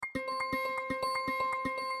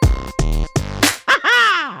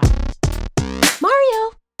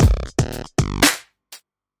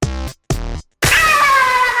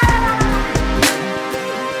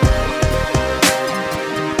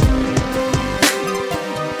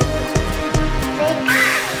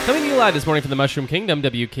Coming to you live this morning from the Mushroom Kingdom,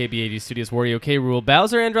 WKBAD Studios, Wario K. Rule,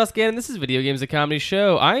 Bowser, Andros Gannon. This is Video Games, a Comedy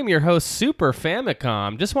Show. I am your host, Super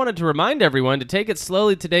Famicom. Just wanted to remind everyone to take it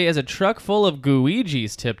slowly today as a truck full of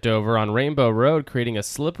Gooigi's tipped over on Rainbow Road, creating a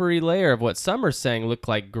slippery layer of what some are saying look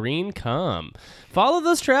like green cum. Follow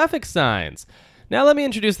those traffic signs. Now let me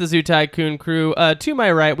introduce the Zoo Tycoon crew. To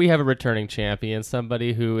my right, we have a returning champion,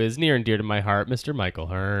 somebody who is near and dear to my heart, Mr. Michael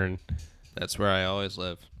Hearn. That's where I always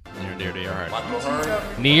live. Near and dear to your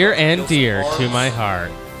heart. Near and dear to my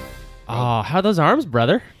heart. Oh, how are those arms,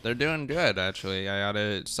 brother? They're doing good, actually. I had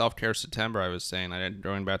a self-care September, I was saying. I'm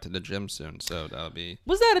going back to the gym soon, so that'll be...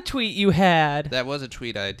 Was that a tweet you had? That was a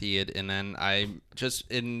tweet I did, and then I just...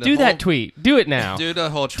 that tweet. Do it now. Do the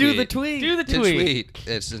whole tweet. Do the tweet. Do the tweet.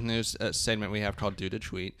 It's a new segment we have called Do the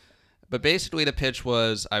Tweet. But basically the pitch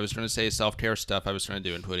was I was going to say self-care stuff I was going to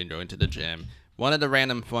do, including going to the gym. One of the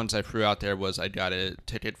random ones I threw out there was I got a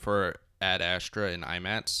ticket for Ad Astra in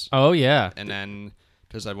IMAX. Oh, yeah. And then,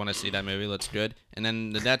 because I want to see that movie, looks good. And then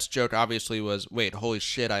the next joke obviously was, wait, holy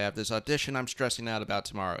shit, I have this audition I'm stressing out about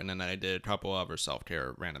tomorrow. And then I did a couple other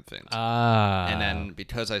self-care random things. And then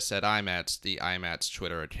because I said IMAX, the IMAX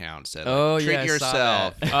Twitter account said, treat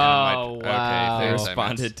yourself. Wow. Okay, They thanks,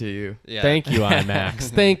 responded IMAX. to you. Yeah. Thank you, IMAX.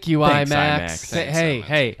 Thank you, Thanks, IMAX. IMAX. Thanks, Hey, IMAX.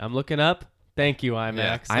 hey, I'm looking up. Thank you,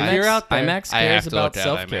 IMAX. Yeah. You're out there. IMAX I have cares to about look at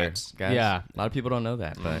self-care, IMAX. guys. Yeah. A lot of people don't know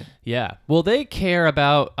that, but Yeah. Well, they care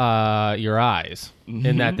about your eyes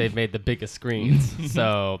in that they've made the biggest screens.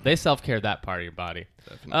 So they self-care that part of your body.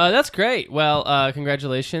 Definitely. That's great. Well,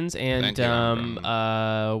 congratulations and Thank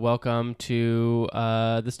you. welcome to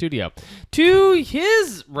the studio. To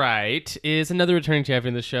his right is another returning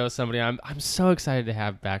champion of the show, somebody I'm so excited to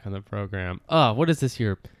have back on the program. Oh, what is this,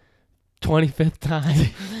 your 25th time?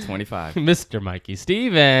 25. Mr. Mikey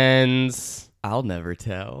Stevens. I'll never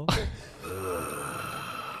tell.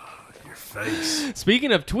 Your face.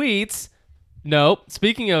 Speaking of tweets,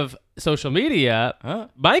 speaking of social media, Huh?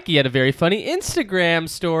 Mikey had a very funny Instagram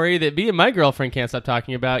story that me and my girlfriend can't stop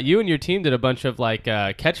talking about. You and your team did a bunch of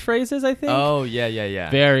catchphrases, I think. Oh, yeah.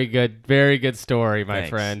 Very good story, my Thanks.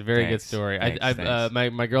 friend. Very good Thanks. story. Thanks.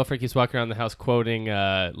 My girlfriend keeps walking around the house quoting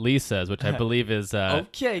Lisa's, which I believe is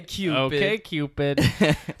Okay, Cupid. Okay, Cupid.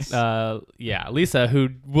 Lisa, who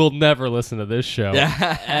will never listen to this show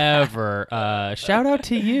ever. Shout out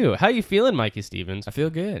to you. How you feeling, Mikey Stevens? I feel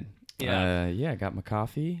good. Yeah. I got my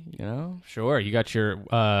coffee, Sure. You got your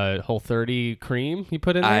Whole30 cream you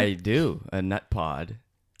put in there? I do. A nut pod,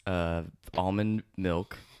 almond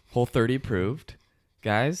milk, Whole30 approved.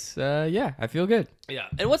 Guys, I feel good. Yeah.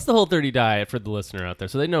 And what's the Whole30 diet for the listener out there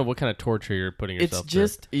so they know what kind of torture you're putting yourself It's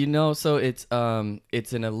just, so it's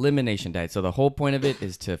an elimination diet. So the whole point of it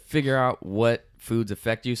is to figure out what foods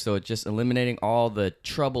affect you. So it's just eliminating all the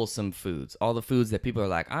troublesome foods, all the foods that people are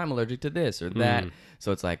like, I'm allergic to this or that.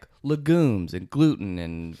 So it's like legumes and gluten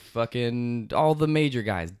and fucking all the major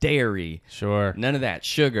guys, dairy, through? Sure. none of that,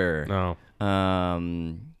 sugar. No.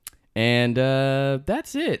 And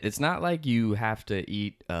that's it. It's not like you have to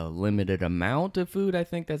eat a limited amount of food. I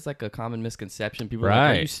think that's like a common misconception. People are like,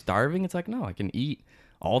 are you Right. starving? It's like, no, I can eat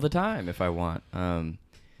all the time if I want.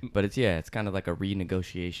 But it's kind of like a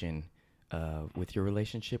renegotiation with your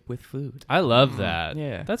relationship with food. I love that.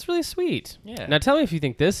 Yeah. That's really sweet. Yeah. Now tell me if you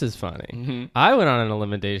think this is funny. I went on an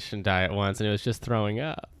elimination diet once and it was just throwing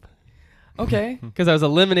up. Okay. Because I was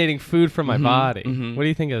eliminating food from my body. What do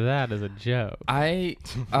you think of that as a joke? I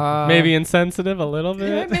Maybe insensitive a little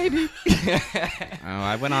bit? maybe.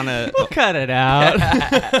 I went on a... We'll cut it out.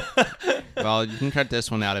 Well, you can cut this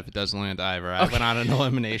one out if it doesn't land either. I went on an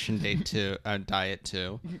elimination diet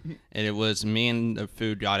too, and it was me and the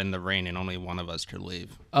food got in the rain, and only one of us could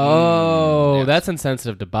leave. Oh, Yes. that's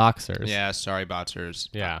insensitive to boxers. Yeah, sorry, boxers.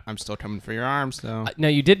 Yeah. I'm still coming for your arms, though. Now,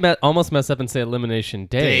 you did almost mess up and say elimination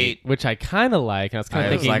date, Date. which I kind of like. And I was kind I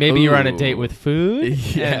of was thinking like, maybe you're on a ooh. date with food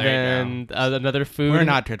Yeah, and then another food. We're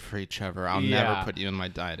not good for each other. I'll Yeah. never put you in my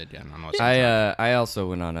diet again. Unless I also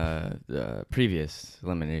went on a previous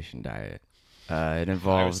elimination diet. It I was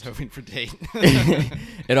involved hoping for date.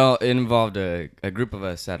 it involved a group of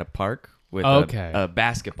us at a park with Okay. a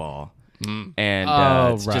basketball, Mm. and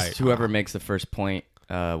Oh, it's right. just whoever makes the first point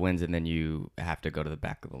wins, and then you have to go to the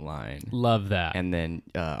back of the line, Love that. and then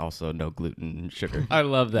also no gluten and sugar. I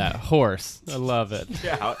love that. Horse. I love it.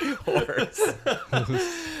 Yeah, horse.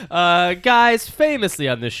 Guys, famously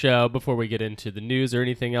on this show, before we get into the news or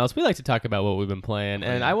anything else, we like to talk about what we've been playing.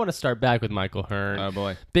 And I want to start back with Michael Hearn. Oh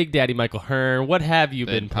boy, Big Daddy Michael Hearn. What have you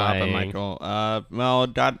been Big Papa playing?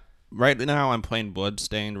 Michael. Right now I'm playing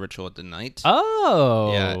Bloodstained: Ritual of the Night.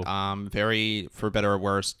 Oh. Yeah, very, for better or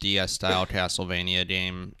worse, DS style Castlevania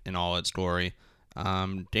game in all its glory.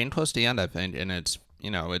 Getting close to the end, I think, and it's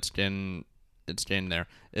it's getting there.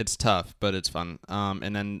 It's tough, but it's fun.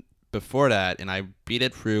 And then before that, and I beat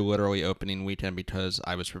it through literally opening weekend because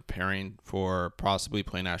I was preparing for possibly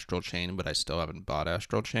playing Astral Chain, but I still haven't bought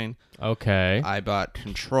Astral Chain. Okay. I bought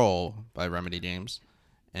Control by Remedy Games.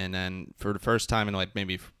 And then for the first time in like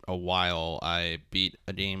maybe a while, I beat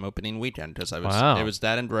a game opening weekend because it was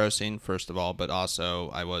that engrossing, first of all, but also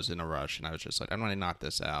I was in a rush and I was just like, I'm going to knock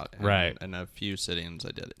this out. And right. In a few sittings,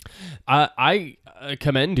 I did it. I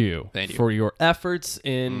commend you, Thank you for your efforts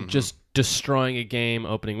in just destroying a game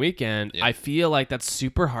opening weekend. I feel like that's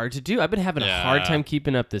super hard to do. I've been having a hard time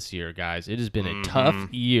keeping up this year, guys. It has been a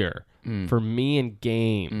tough year for me in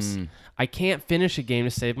games. I can't finish a game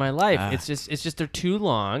to save my life. It's just they're too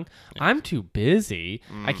long. I'm too busy.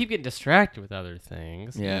 I keep getting distracted with other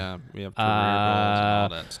things. Yeah, we have career goals and all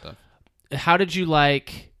that stuff. How did you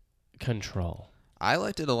like Control? I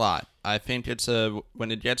liked it a lot. I think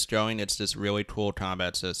when it gets going, it's this really cool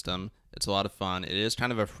combat system. It's a lot of fun. It is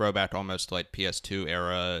kind of a throwback almost to like PS2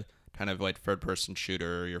 era, kind of like third-person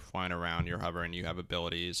shooter. You're flying around, you're hovering, you have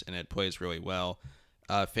abilities, and it plays really well.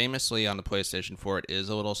 Famously on the PlayStation 4, it is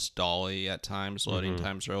a little stally at times. Loading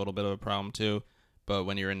times are a little bit of a problem too. But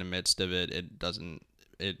when you're in the midst of it,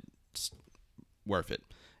 it's worth it.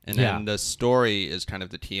 And then the story is kind of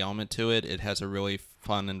the key element to it. It has a really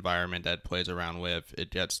fun environment that it plays around with. It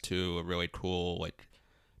gets to a really cool like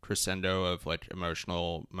crescendo of like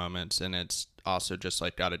emotional moments, and it's also just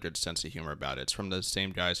like got a good sense of humor about it. It's from the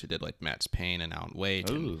same guys who did like Max Payne and Alan Wake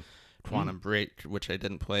and Quantum Break, which I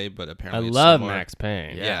didn't play, but apparently I love similar. Max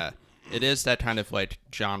Payne. Yeah, it is that kind of like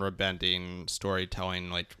genre bending storytelling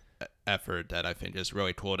like effort that I think is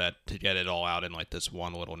really cool to get it all out in like this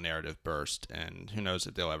one little narrative burst. And who knows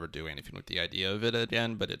if they'll ever do anything with the idea of it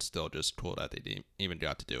again, but it's still just cool that they even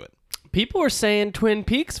got to do it. People were saying Twin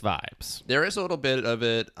Peaks vibes. There is a little bit of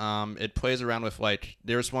it. It plays around with like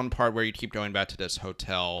there's one part where you keep going back to this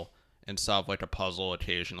hotel and solve like a puzzle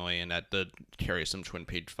occasionally, and that did carry some Twin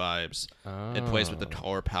Peaks vibes. It plays with the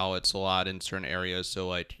color palettes a lot in certain areas, so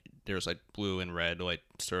like there's like blue and red like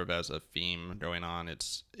serve as a theme going on.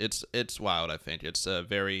 It's wild. I think it's a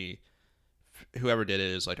very whoever did it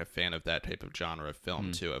is like a fan of that type of genre of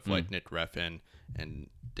film too, of like Nick Refn and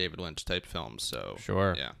David Lynch type films. So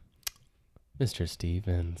sure, yeah. Mr.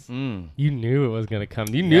 Stevens, you knew it was going to come.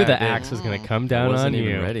 You knew the axe was going to come down on you. I wasn't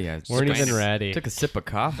even ready. Weren't even ready. Took a sip of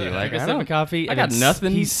coffee. Like, took a sip of coffee. I got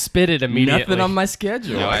nothing. He spit it immediately. Nothing on my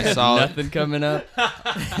schedule. No, I saw nothing coming up.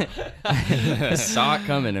 I saw it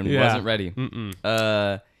coming and wasn't ready.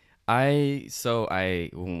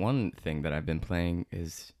 One thing that I've been playing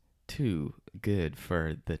is too good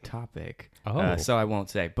for the topic. So I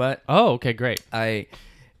won't say. But okay, great.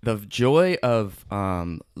 The joy of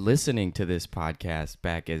listening to this podcast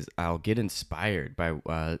back is I'll get inspired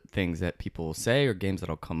by things that people will say or games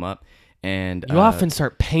that'll come up. And you often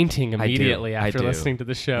start painting immediately I after do. listening to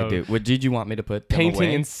the show. I do. What did you want me to put them painting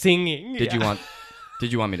away? and singing? Did you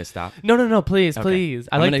want me to stop? No, please. Okay.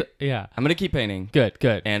 I'm gonna keep painting.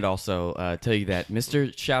 Good. And also tell you that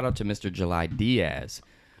shout out to Mr. July Diaz,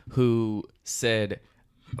 who said,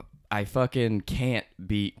 I fucking can't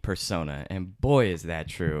beat Persona, and boy is that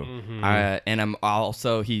true. And I'm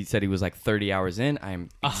also, he said he was like 30 hours in. I'm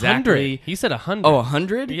exactly 100. He said 100. Oh,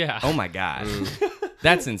 100? Yeah. Oh my gosh,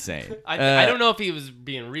 that's insane. I don't know if he was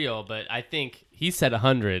being real, but I think he said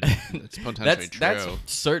 100. It's potentially true. That's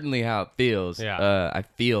certainly how it feels. Yeah. I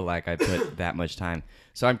feel like I put that much time,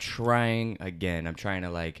 so I'm trying again. I'm trying to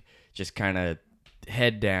like just kind of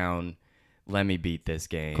head down. Let me beat this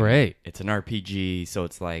game. Great. It's an RPG, so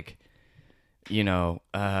it's like,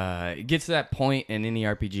 it gets to that point in any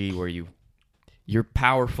RPG where you're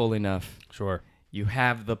powerful enough. Sure. You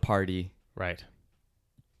have the party. Right.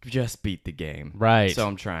 Just beat the game. Right. So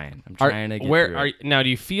I'm trying. I'm trying to get through it. Now, do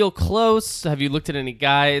you feel close? Have you looked at any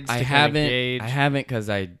guides? I haven't because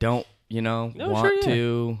I don't, want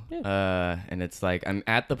to. Yeah. And it's like I'm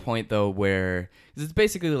at the point though where it's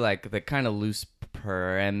basically like the kind of loose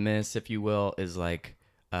premise, if you will, is like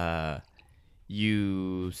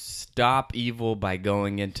you stop evil by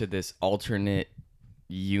going into this alternate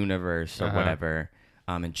universe or whatever,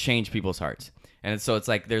 and change people's hearts. And so it's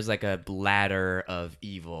like there's like a ladder of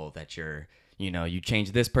evil that you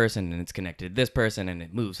change this person and it's connected to this person and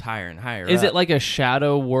it moves higher and higher. Is up. it like a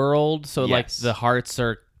shadow world? So like Yes. the hearts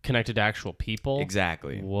are connected to actual people?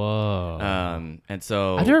 Exactly. Whoa. And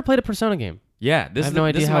so I've never played a Persona game. yeah, this I have is no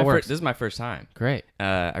idea how it works. This is my first time. Great.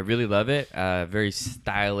 I really love it. Very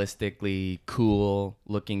stylistically cool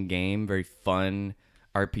looking game. Very fun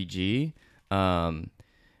RPG.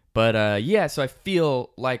 But yeah, so I feel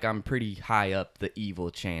like I'm pretty high up the evil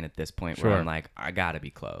chain at this point, where Sure. I'm like, I gotta be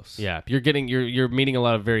close. Yeah, you're meeting a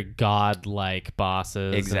lot of very godlike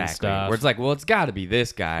bosses. Exactly. And stuff. Where it's like, well, it's got to be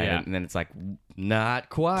this guy, Yeah. and then it's like, not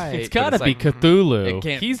quite. It's but got to be like, Cthulhu. it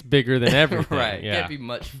can't- He's bigger than everything. right. Yeah. Can't be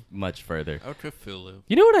much further. Oh, Cthulhu.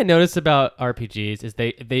 You know what I noticed about RPGs is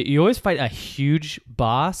you always fight a huge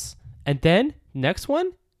boss, and then next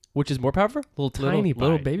one, which is more powerful, little tiny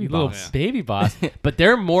little bite, baby little boss. baby boss, but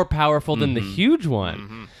they're more powerful than the huge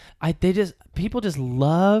one. People just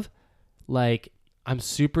love, like, I'm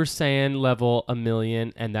Super Saiyan level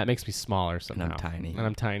 1,000,000, and that makes me smaller somehow. I'm tiny. And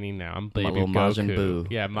I'm tiny now. I'm I'm a baby little Goku. Majin Buu.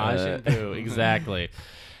 Yeah, Majin Buu. Exactly.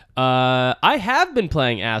 I have been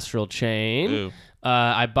playing Astral Chain. Ooh.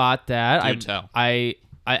 I bought that. Do tell. I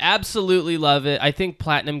absolutely love it. I think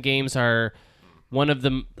Platinum Games are one of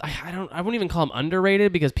the I wouldn't even call them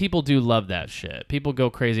underrated, because people do love that shit. People go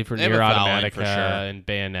crazy for They have Nier a following, Automata for sure. and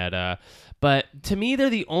Bayonetta. But to me, they're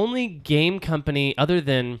the only game company other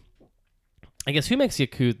than, I guess, who makes the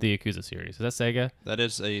Yakuza series? Is that Sega? That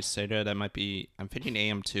is a Sega that might be. I'm thinking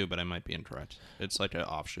AM2, but I might be incorrect. It's like an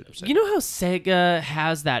offshoot of Sega. You know how Sega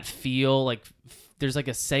has that feel, like there's like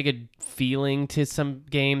a Sega feeling to some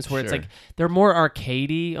games where it's Sure. like they're more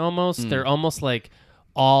arcadey almost. They're almost like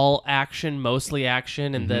all action, mostly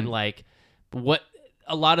action, and then like what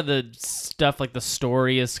a lot of the stuff, like the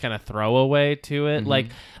story, is kind of throwaway to it. Like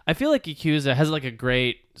I feel like Yakuza has like a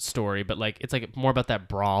great story, but like it's like more about that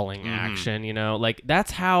brawling action, you know? Like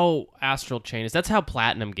that's how Astral Chain is. That's how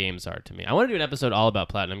Platinum Games are to me. I want to do an episode all about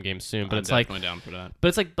Platinum Games soon, but I'm it's like definitely down for that. but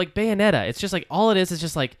it's like Bayonetta. It's just like all it is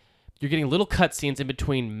just like you're getting little cutscenes in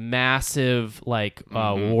between massive like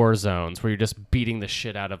war zones where you're just beating the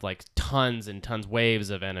shit out of like tons and tons waves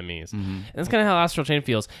of enemies. And that's kind of how Astral Chain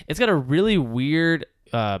feels. It's got a really weird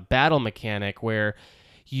battle mechanic where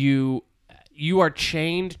you are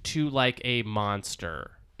chained to like a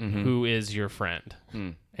monster who is your friend.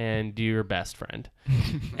 And your best friend.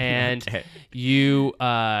 And you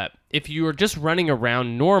if you are just running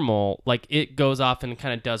around normal, like it goes off and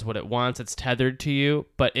kind of does what it wants. It's tethered to you,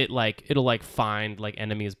 but it'll like find like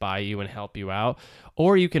enemies by you and help you out.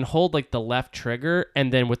 Or you can hold like the left trigger,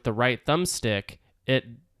 and then with the right thumbstick, it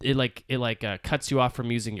cuts you off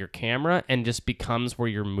from using your camera and just becomes where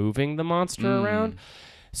you're moving the monster around.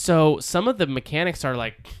 So some of the mechanics are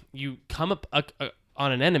like you come up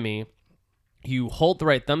on an enemy, you hold the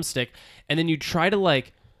right thumbstick, and then you try to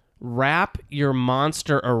like wrap your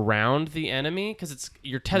monster around the enemy, because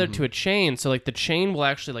you're tethered to a chain, so like the chain will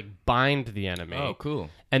actually like bind the enemy. Oh, cool.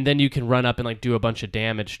 And then you can run up and like do a bunch of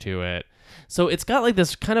damage to it. So it's got like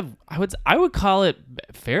this kind of I would call it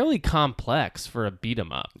fairly complex for a beat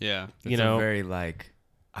 'em up. Yeah. You It's know, a very like,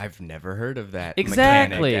 I've never heard of that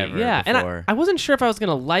exactly. mechanic ever Yeah, before. and I wasn't sure if I was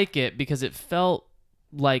gonna like it because it felt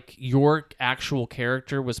like your actual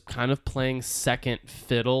character was kind of playing second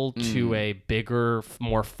fiddle to a bigger,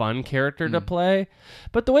 more fun character to play.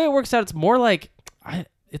 But the way it works out, it's more like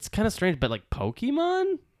it's kind of strange, but like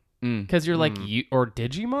Pokemon, because you're like or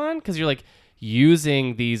Digimon, because you're like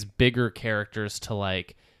using these bigger characters to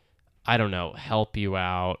like, I don't know, help you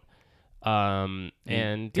out.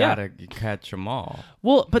 And Gotta catch them all.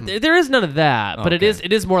 well, but there is none of that. But it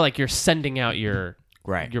Okay. is more like you're sending out your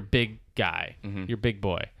Right. your big guy, your big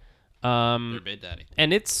boy. Your Big Daddy.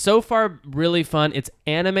 And it's so far really fun. It's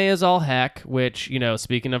anime as all heck, which, you know,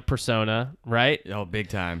 speaking of Persona, right? Oh, big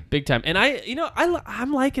time. Big time. And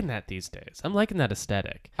I'm liking that these days. I'm liking that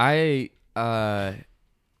aesthetic. I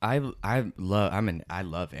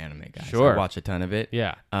love anime, guys. Sure. I watch a ton of it.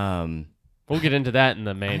 Yeah. Um, We'll get into that in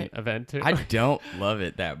the main event too. I don't love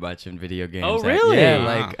it that much in video games. Oh, really? Yeah,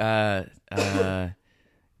 like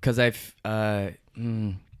because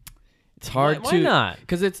it's hard Why to not?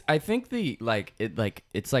 because I think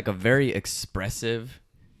it's like a very expressive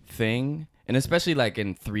thing, and especially like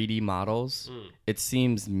in 3D models, it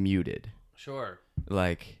seems muted. Sure.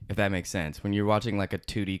 Like, if that makes sense, when you're watching like a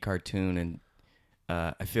 2D cartoon, and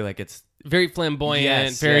I feel like it's Very flamboyant,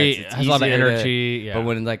 Yes, very it's has a lot of easier to- energy. Yeah. But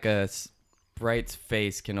when like a sprite's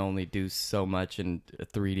face can only do so much in a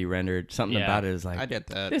 3D rendered, something Yeah. about it is like, I get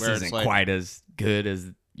that. this where isn't it's like, quite as good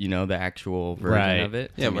as, you know, the actual version Right. of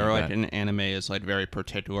it. Yeah, to me, where like but- an anime is like very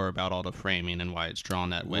particular about all the framing and why it's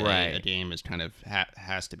drawn that way. Right. A game is kind of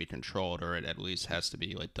has to be controlled, or it at least has to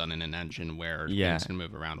be like done in an engine where Yeah. things can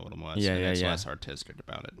move around a little more. Yeah, and yeah, it's yeah. less artistic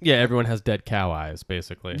about it. yeah, everyone has dead cow eyes,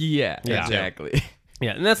 basically. Yeah, Yeah. exactly.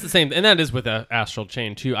 Yeah, and that's the same, and that is with Astral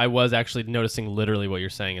Chain too. I was actually noticing literally what you're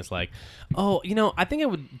saying is like, oh, you know, I think I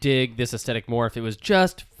would dig this aesthetic more if it was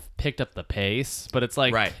just picked up the pace, but it's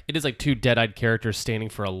like Right. it is like two dead-eyed characters standing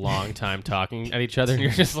for a long time talking at each other, and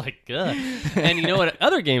you're just like, ugh. And you know what?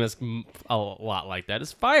 Other game is a lot like that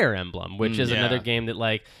is Fire Emblem, which is another game that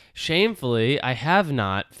like shamefully I have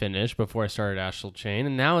not finished before I started Astral Chain,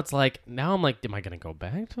 and now I'm like, am I gonna go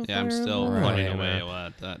back to? Yeah, I'm still plugging away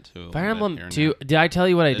at that too. Fire Emblem 2. Did I tell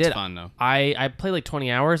you what I did? It's fun though. I played like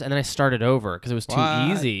 20 hours and then I started over because it was too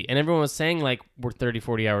easy. And everyone was saying like, we're 30,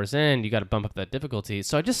 40 hours in, you got to bump up that difficulty.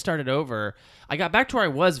 So I just started over. I got back to where I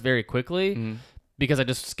was very quickly because I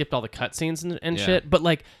just skipped all the cutscenes and shit. But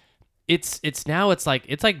like, it's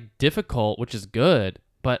like difficult, which is good.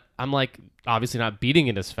 But I'm like obviously not beating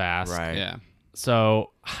it as fast. Right. Yeah.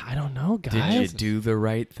 So I don't know, guys. Did you do the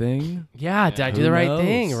right thing? Yeah, did I do Who the right knows?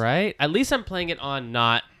 thing, right? At least I'm playing it on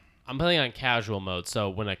I'm playing on casual mode, so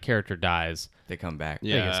when a character dies, They come back.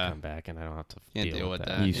 they just Yeah. come back and I don't have to Can't deal with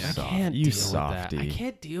that. You Yeah. soft. I can't You deal with that. softy. I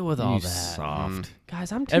can't deal with all You that. soft.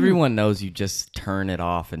 Guys, I'm too... Everyone knows you just turn it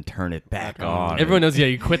off and turn it back on. Everyone knows,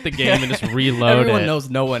 you quit the game and just reload Everyone it. knows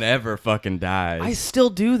no one ever fucking dies. I still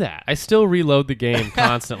do that. I still reload the game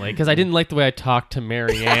constantly because I didn't like the way I talked to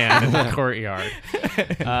Mary Ann in the courtyard.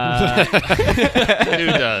 Who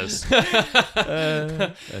does?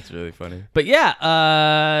 That's really funny. But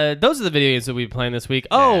yeah, those are the video games that we've been playing this week.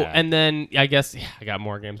 Oh, Yeah. and then I guess I got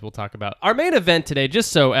more games we'll talk about. Our main event today,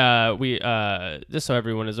 just so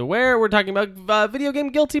everyone is aware, we're talking about video game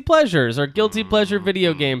guilty pleasures or guilty pleasure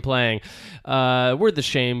video game playing. We're the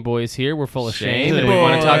Shame Boys here. We're full of shame, and we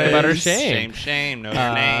want to talk about our shame. Shame. Know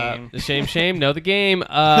your name. The shame, know the game.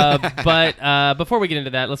 But before we get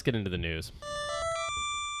into that, let's get into the news.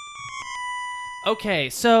 Okay,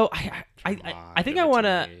 so I think I want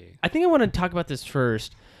to talk about this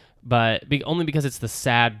first, but only because it's the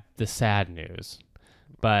sad news.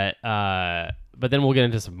 But then we'll get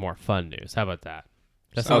into some more fun news. How about that?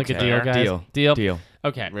 That sound like a deal, guys? Deal.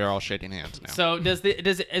 Okay. We're all shaking hands now. So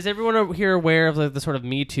is everyone here aware of like the sort of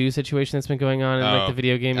Me Too situation that's been going on in like the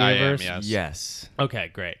video game universe? I am, yes. Yes. Okay,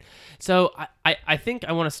 great. So I think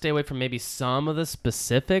I want to stay away from maybe some of the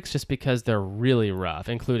specifics just because they're really rough,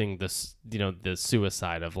 including this, the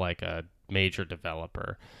suicide of like a major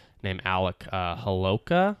developer named Alec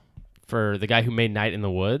Holoka, for the guy who made Night in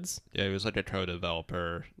the Woods. Yeah, he was like a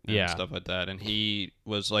co-developer and stuff like that. And he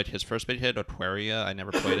was like his first big hit, Aquaria. I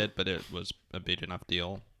never played it, but it was a big enough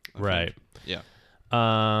deal. I Right. think. Yeah.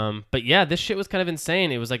 But yeah, this shit was kind of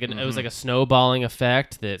insane. It was like it was like a snowballing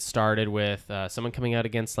effect that started with someone coming out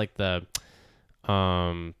against like the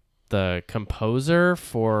composer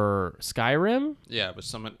for Skyrim. Yeah, it was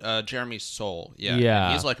someone, Jeremy Soule. Yeah. Yeah.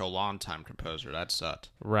 And he's like a long-time composer. That sucked.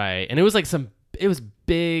 Right. And it was like it was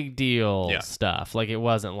big deal Yeah. stuff. Like it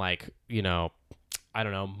wasn't like, I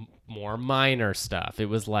don't know, more minor stuff. It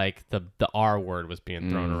was like the R word was being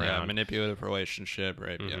thrown around. Yeah, manipulative relationship,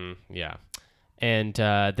 right? Yeah. Mm-hmm. Yeah. And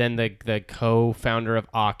then the co-founder of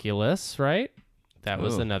Oculus, right? That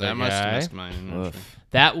was Ooh, another That must guy. have missed mine. I'm not sure. Oof.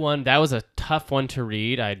 That was a tough one to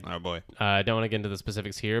read. I Oh, boy. don't want to get into the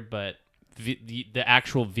specifics here, but the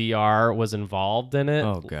actual VR was involved in it.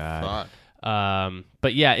 Oh god. Fuck.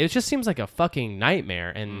 But yeah, it just seems like a fucking nightmare,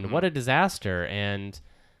 and what a disaster. And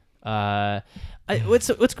I want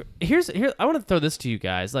to throw this to you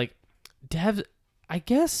guys. Like,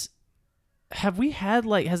 have we had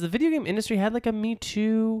has the video game industry had like a Me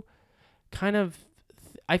Too kind of?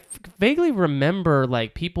 I vaguely remember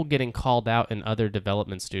like people getting called out in other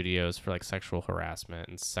development studios for like sexual harassment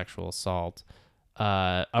and sexual assault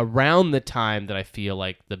around the time that I feel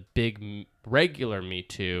like the big regular Me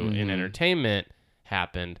Too in entertainment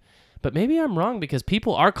happened. But maybe I'm wrong because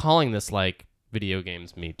people are calling this like video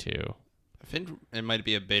games Me Too. I think it might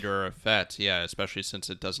be a bigger effect, yeah, especially since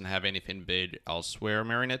it doesn't have anything big elsewhere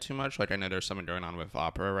mirroring it too much. Like, I know there's something going on with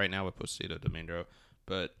Opera right now with Placido Domingo,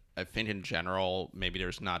 but I think in general, maybe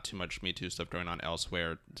there's not too much Me Too stuff going on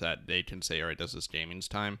elsewhere that they can say, all right, this is gaming's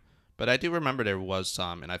time. But I do remember there was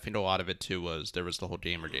some, and I think a lot of it too was there was the whole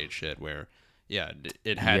Gamergate shit where, yeah,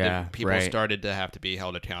 it had people started to have to be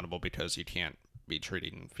held accountable because you can't be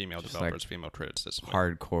treating female developers, female critics this way.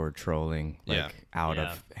 Hardcore trolling, like Yeah. out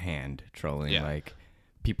of hand trolling, Yeah. like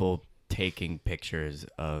people taking pictures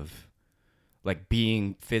of, like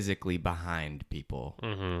being physically behind people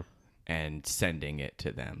and sending it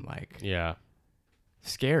to them, like Yeah.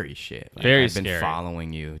 scary shit. Like, Very I've been scary.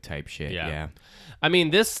 following you type shit. Yeah. Yeah. I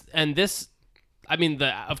mean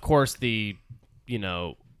of course the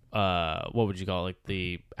what would you call it? Like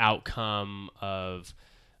the outcome of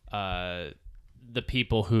the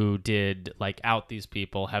people who did like out these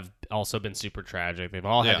people have also been super tragic. They've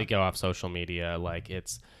all had to go off social media. Like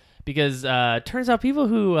it's because turns out people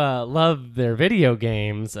who love their video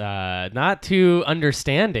games not too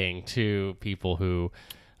understanding to people who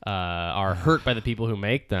are hurt by the people who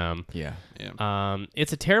make them. Yeah.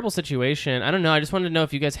 It's a terrible situation. I don't know. I just wanted to know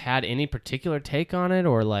if you guys had any particular take on it,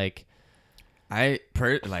 or like. My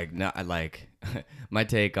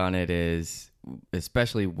take on it is,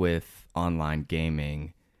 especially with online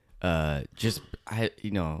gaming, it's just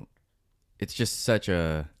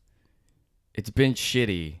it's been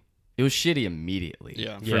shitty. It was shitty immediately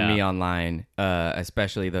for me online,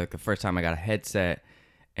 especially the first time I got a headset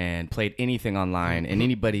and played anything online, and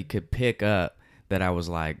anybody could pick up that I was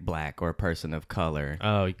like black or a person of color.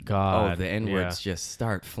 Oh God! Oh, the N-words just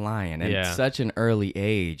start flying, and at such an early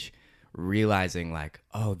age, realizing like,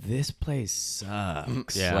 oh, this place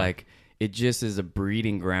sucks. Like it just is a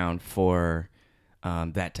breeding ground for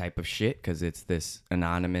that type of shit, because it's this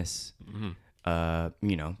anonymous, quote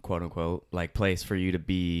unquote, like place for you to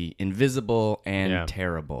be invisible and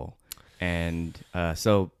terrible, and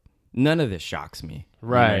so none of this shocks me.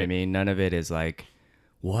 Right. You know what I mean? None of it is like,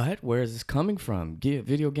 what? Where is this coming from?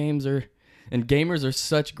 Video games and gamers are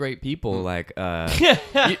such great people. Like, you know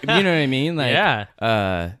what I mean? Like,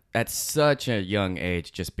 at such a young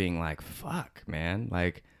age, just being like, fuck, man.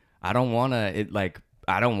 Like, I don't want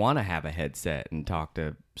to have a headset and talk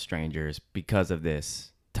to strangers because of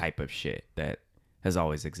this type of shit that has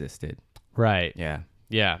always existed. Right. Yeah.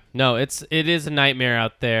 Yeah. No, it is a nightmare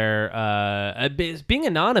out there. Being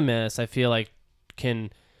anonymous, I feel like,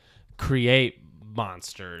 can create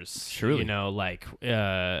monsters. Truly. You know, like,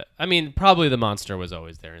 I mean, probably the monster was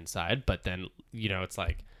always there inside, but then, you know, it's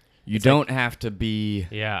like. You don't have to be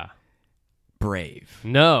brave.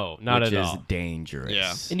 No, not at all. Which is dangerous.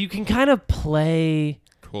 Yeah. And you can kind of pretend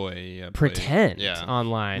Yeah.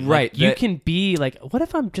 online. Right. Like, you can be like, what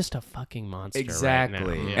if I'm just a fucking monster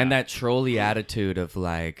Exactly. right now? And that trolley attitude of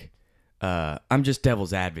like, I'm just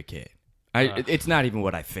devil's advocate. It's not even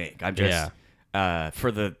what I think. I'm just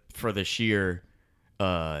for the sheer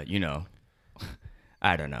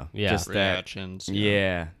I don't know. Yeah. Just Reactions. that.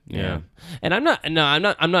 Yeah. And I'm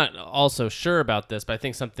not also sure about this, but I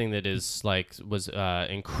think something that was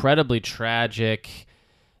incredibly tragic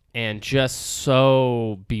and just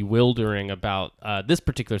so bewildering about this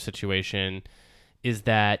particular situation is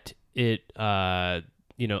that a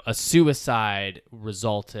suicide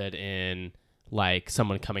resulted in like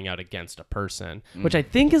someone coming out against a person, which I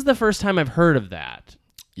think is the first time I've heard of that.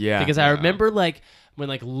 Yeah. Because I remember like when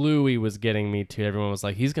like Louis was getting Me Too, everyone was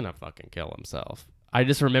like, he's gonna fucking kill himself. I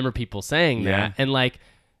just remember people saying that, and like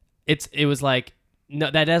it was like, no,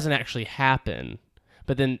 that doesn't actually happen.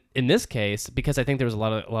 But then in this case, because I think there was a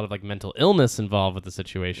lot of like mental illness involved with the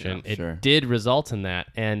situation, it did result in that.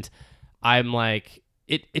 And I'm like,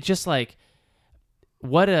 it just like,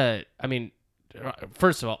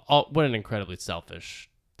 first of all, what an incredibly selfish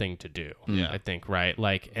thing to do. I think, right?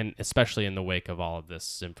 Like, and especially in the wake of all of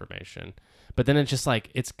this information. But then it's just like,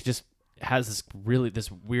 it's just has this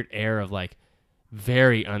weird air of like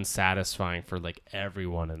very unsatisfying for like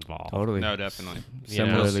everyone involved. Totally. No, definitely.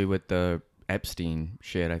 Similarly with the Epstein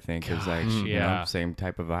shit, I think is like yeah. Same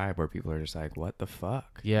type of vibe where people are just like, what the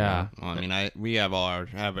fuck? Yeah. Well, I mean, we have our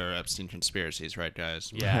Epstein conspiracies, right,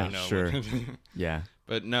 guys? Yeah, sure. Yeah.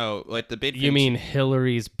 But no, like the big. You mean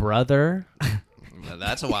Hillary's brother?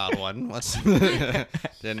 That's a wild one. Let's get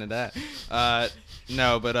into that.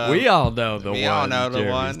 No, but we all know the we one. all know the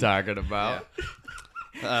Jeremy's one talking about.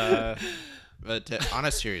 Yeah. But on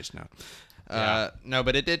a serious note. No,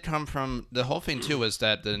 but it did come from the whole thing too. Was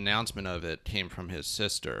that the announcement of it came from his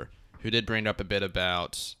sister, who did bring up a bit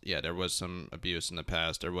about there was some abuse in the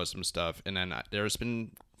past, there was some stuff, and then there's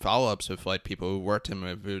been follow-ups with like people who worked him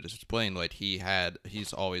who explained like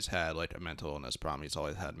he's always had like a mental illness problem, he's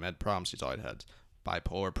always had med problems, he's always had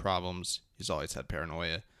bipolar problems, he's always had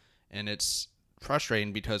paranoia, and it's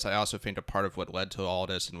frustrating because I also think a part of what led to all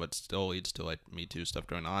this and what still leads to like Me Too stuff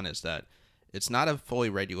going on is that it's not a fully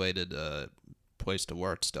regulated place to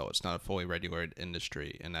work still. It's not a fully regulated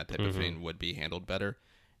industry, and that type of thing would be handled better.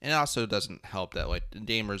 And it also doesn't help that like the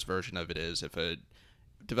gamers version of it is if a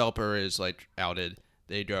developer is like outed,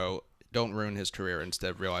 they go, don't ruin his career, instead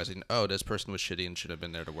of realizing, oh, this person was shitty and should have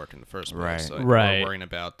been there to work in the first place. Right. So, right. Or worrying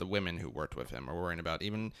about the women who worked with him, or worrying about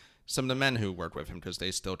even some of the men who work with him, because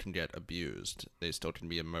they still can get abused. They still can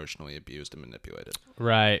be emotionally abused and manipulated.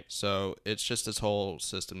 Right. So it's just this whole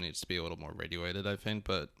system needs to be a little more regulated, I think,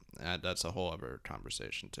 but that's a whole other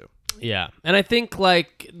conversation too. Yeah. And I think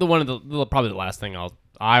like probably the last thing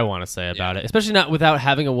I want to say about it, especially not without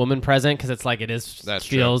having a woman present, because it's like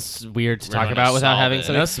feels weird to talk about without having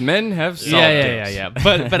something. Us men have solved yeah.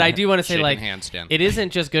 But I do want to say like handstand. it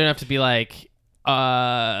isn't just good enough to be like,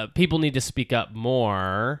 people need to speak up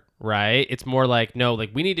more, right? It's more like, no,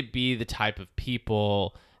 like we need to be the type of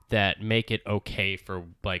people that make it okay for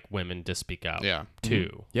like women to speak up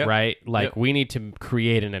too, Yep. right? Like Yep. we need to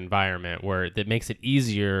create an environment where that makes it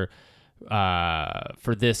easier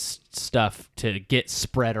for this stuff to get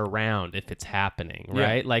spread around if it's happening,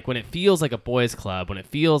 right? Like when it feels like a boys' club, when it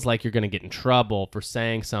feels like you're going to get in trouble for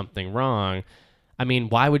saying something wrong, I mean,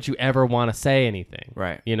 why would you ever want to say anything?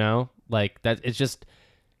 Right. You know, like that. It's just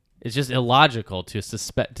illogical to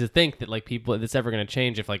think that like people that's ever going to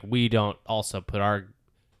change if like we don't also put our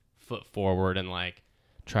foot forward and like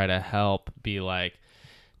try to help be like,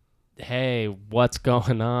 hey, what's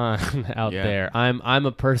going on out there? I'm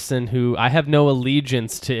a person who I have no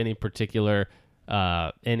allegiance to any particular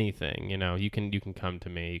anything. You know, you can come to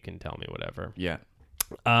me, you can tell me whatever. Yeah.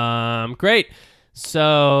 Great.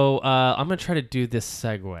 So I'm gonna try to do this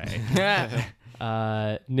segue.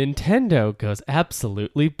 Nintendo goes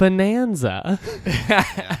absolutely bonanza.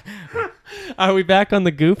 Are we back on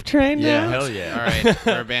the goof train now? Hell yeah. All right,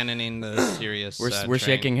 we're abandoning the serious. We're train.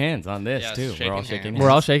 shaking hands on this Yes, too. We're all shaking shaking hands. hands. We're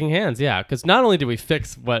all shaking hands, yeah. Because not only did we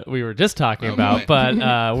fix what we were just talking about, boy.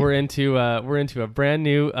 but we're into a brand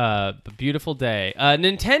new, beautiful day.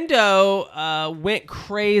 Nintendo went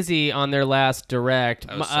crazy on their last direct.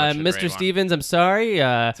 That was such a great Mr. one. Stevens, I'm sorry.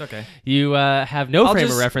 It's okay. You have no frame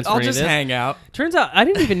of reference for I'll any just of this. hang out. Turns out I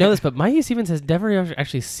didn't even know this, but Mikey Stevens has never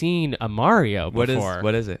actually seen a Mario before.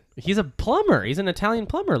 What is it? He's a plumber. He's an Italian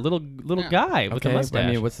plumber, little guy with a Okay, mustache.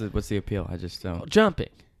 I mean, what's the appeal? I just don't. Jumping.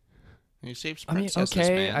 You saved I mean, princesses,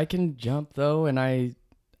 okay, man. I can jump though, and I've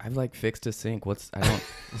like fixed a sink.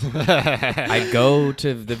 I go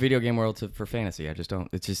to the video game world for fantasy. I just don't.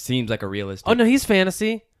 It just seems like a realistic. Oh no, he's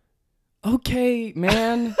fantasy. Okay,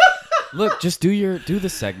 man. Look, just do the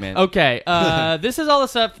segment. Okay, this is all the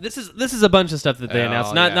stuff. This is a bunch of stuff that they Oh,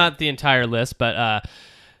 announced. yeah. Not the entire list, but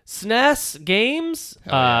SNES games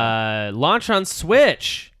launch on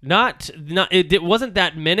Switch. It wasn't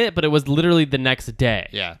that minute, but it was literally the next day.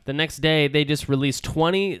 Yeah. The next day they just released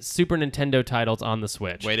 20 Super Nintendo titles on the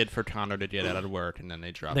Switch. Waited for Connor to get out of work, and then they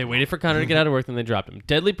dropped. They them waited all. for Connor to get out of work, then they dropped him.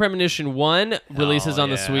 Deadly Premonition 1 releases on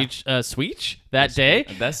the yeah. Switch that day.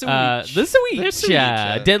 The Switch. The Switch. The Switch,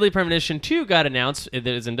 Yeah. yeah. Deadly Premonition 2 got announced that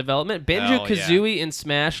is in development. Banjo-Kazooie and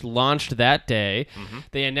Smash launched that day.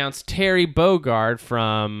 They announced Terry Bogard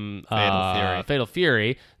from Fatal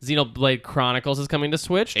Fury. Xenoblade Chronicles is coming to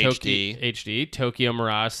Switch. HD. Tokyo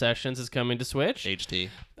Mirage Sessions is coming to Switch. HD.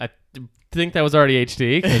 I think that was already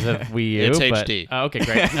HD because of Wii U. It's but, HD. Okay,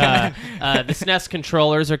 great. The SNES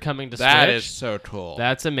controllers are coming to That Switch. is so cool.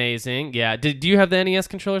 That's amazing. Yeah. Do you have the NES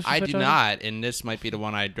controllers? I Switch do on? not, and this might be the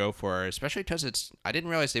one I'd go for, especially because I didn't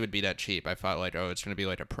realize they would be that cheap. I thought like, it's going to be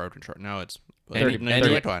like a pro controller. No, it's Any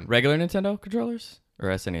one. regular Nintendo controllers or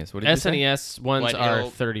SNES? What did you say? SNES ones Like, are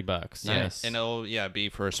it'll- $30. Yeah, Nice. and it'll be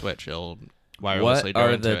for a Switch. It'll What wirelessly go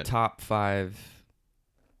are into the it. top 5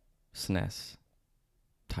 SNES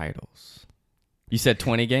titles? You said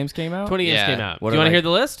 20 games came out? 20 games Yeah. came out. What Do you are, want to like- hear the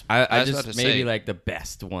list? I I was just about to maybe say- like the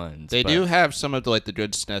best ones. They but do have some of the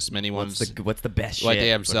good SNES mini ones. What's the best Like shit? they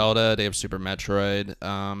have What- Zelda, they have Super Metroid.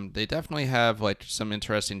 They definitely have like some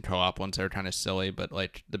interesting co-op ones that are kind of silly, but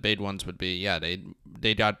like the big ones would be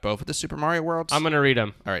they got both of the Super Mario Worlds. I'm going to read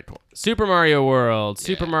them. All right, cool. Super Mario World,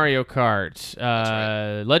 Super Yeah. Mario Kart,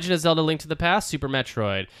 right. Legend of Zelda Link to the Past, Super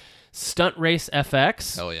Metroid, Stunt Race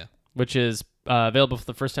FX, Hell yeah. which is available for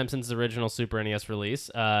the first time since the original Super NES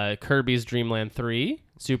release, Kirby's Dream Land 3,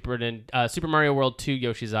 Super Mario World 2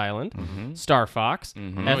 Yoshi's Island, Star Fox,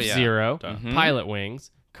 F-Zero, Pilot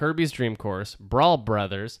Wings, Kirby's Dream Course, Brawl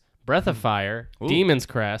Brothers, Breath of Fire, Demon's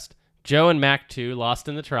Crest, Joe and Mac 2 Lost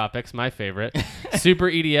in the Tropics, my favorite, Super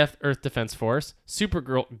EDF Earth Defense Force, Super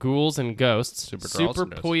Ghouls and Ghosts, Super Girls Super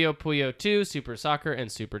and Ghosts. Puyo Puyo 2, Super Soccer,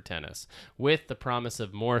 and Super Tennis, with the promise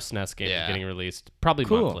of more SNES games Yeah. getting released, probably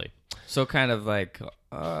Cool. monthly. So kind of like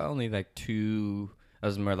only like 2. That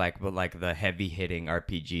was more like the heavy hitting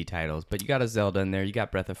RPG titles, but you got a Zelda in there. You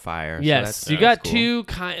got Breath of Fire. so Yes, that's- you that's got cool. two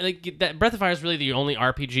kind like that. Breath of Fire is really the only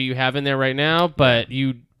RPG you have in there right now, but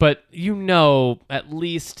you know at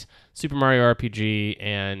least Super Mario RPG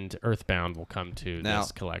and Earthbound will come to Now-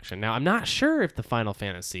 this collection. Now I'm not sure if the Final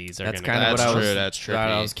Fantasies are That's going kind of That's what I true, was. that's what I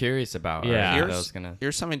trippy. was curious about. Yeah. Or if that was gonna.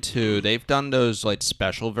 Here's something too. They've done those like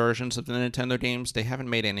special versions of the Nintendo games. They haven't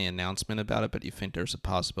made any announcement about it, but you think there's a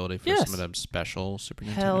possibility for Yes. some of them special Super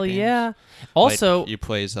Nintendo Hell games? yeah! Like, Also, you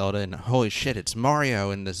play Zelda and holy shit, it's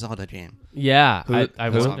Mario in the Zelda game. yeah, Who- I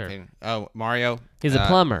who? wonder. Something. Oh, Mario. He's a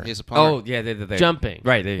plumber. He's a plumber. Oh yeah, they Jumping.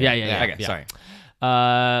 Right. Yeah. Okay, sorry.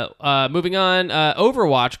 Moving on,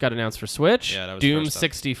 Overwatch got announced for Switch. Yeah, that was Doom first up.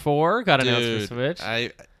 64 got announced for Dude,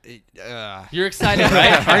 Switch. You're excited,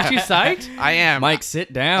 right? Aren't you psyched? I am. Mike,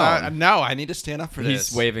 sit down. No, I need to stand up for this.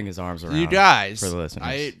 He's waving his arms around. You guys, for the listeners.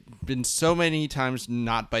 I've been so many times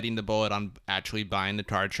not biting the bullet on actually buying the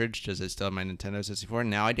cartridge because I still have my Nintendo 64.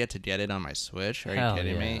 Now I get to get it on my Switch. Are Hell you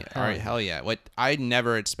kidding yeah. me? All right, hell yeah. What I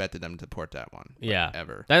never expected them to port that one. Yeah.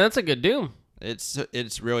 Ever. That's a good Doom.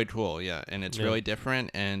 It's really cool, yeah, and it's Yeah. really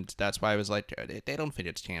different, and that's why I was like, they don't think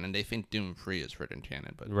it's canon. They think Doom 3 is freaking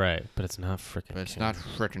canon, but Right, but it's not freaking. it's not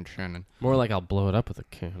freaking canon. More like I'll blow it up with a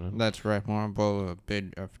cannon. That's right. More about a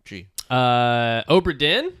big FG. Obra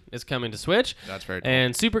Dinn is coming to Switch. That's very cool.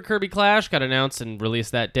 And Super Kirby Clash got announced and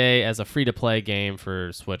released that day as a free-to-play game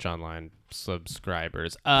for Switch Online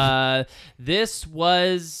subscribers. This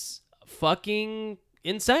was fucking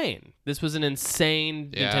insane. This was an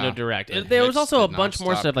insane Yeah. Nintendo Direct. The There was hits also a did not bunch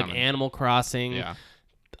more stop stuff like coming. Animal Crossing, Yeah.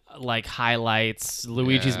 like highlights,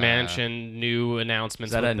 Luigi's Yeah. Mansion, new announcements.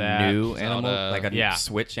 Is that with a that. new animal? Zelda. Like a Yeah.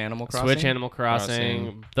 Switch Animal Crossing? Switch Animal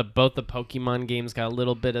Crossing. Both the Pokemon games got a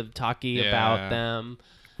little bit of talky about Yeah. them.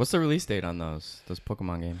 What's the release date on those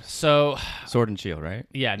Pokemon games? So Sword and Shield, right?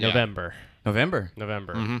 yeah, Yeah. November. November.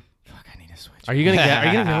 Mm-hmm. Fuck, I need a Switch. Are you gonna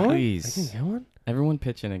get one? Please. Are you gonna get one? Everyone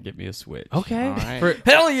pitch in and get me a Switch. Okay. All right. For-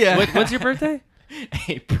 Hell yeah. when's your birthday?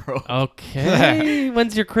 April. Okay.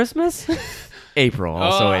 When's your Christmas? April.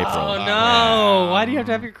 Also April. Oh no! man. Why do you have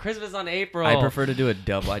to have your Christmas on April? I prefer to do a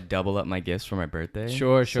double. I double up my gifts for my birthday.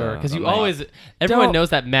 Sure. So, Because you I'm like, always, everyone Don't- knows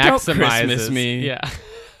that don't maximizes Christmas me. Yeah.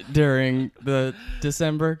 during the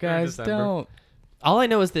December, guys. December. Don't. All I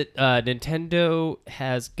know is that Nintendo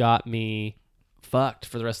has got me fucked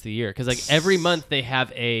for the rest of the year because like every month they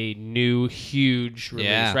have a new huge release,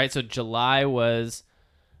 Yeah. right? So July was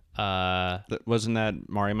Wasn't that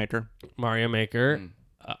Mario Maker? Mario Maker.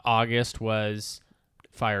 August was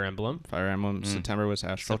Fire Emblem. Fire Emblem. September was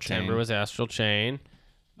Astral September Chain. was Astral Chain.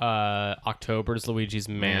 October is Luigi's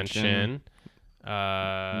Mansion.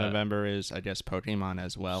 November is, I guess, Pokemon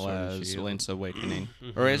as well Sword and as Shield. Link's Awakening.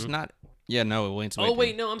 Or it's not. Yeah, no, Link's Oh Awakening.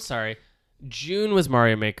 wait, no, I'm sorry. June was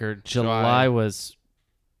Mario Maker. July was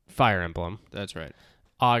Fire Emblem. That's right.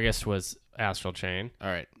 August was Astral Chain. All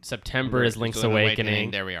right. September is Link's Link's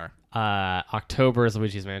Awakening. There we are. October is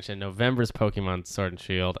Luigi's Mansion. November is Pokemon Sword and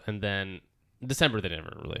Shield, and then December they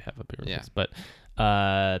never really have a big release. Yeah.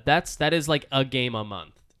 But that is like a game a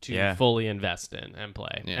month to Yeah. fully invest in and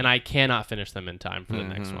play, Yeah. and I cannot finish them in time for the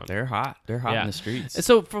next one. They're hot. They're hot Yeah. in the streets.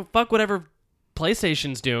 So for fuck whatever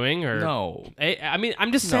PlayStation's doing, or No. I mean,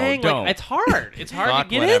 I'm just No, saying, don't. like, it's hard. It's hard Fuck to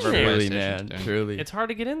get whatever in there. Truly, PlayStation's man. doing. Truly. It's hard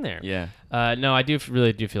to get in there. Yeah. No, I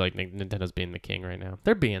really do feel like Nintendo's being the king right now.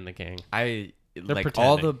 They're being the king. Like pretending.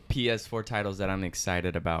 all the PS4 titles that I'm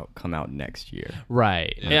excited about come out next year.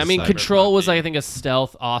 Right. Yeah, Yeah, I mean, Cyberpunk, Control was, yeah. I think, a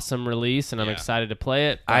stealth, awesome release, and I'm Yeah. excited to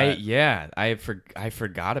play it. I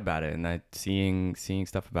forgot about it, and I seeing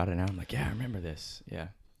stuff about it now. I'm like, yeah, I remember this. Yeah.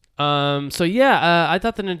 I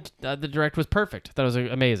thought the Direct was perfect. I thought it was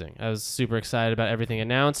amazing. I was super excited about everything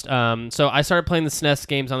announced. So I started playing the SNES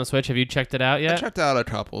games on the Switch. Have you checked it out I yet? checked out a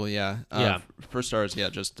couple, yeah. Yeah. For starters, yeah,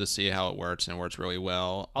 just to see how it works, and it works really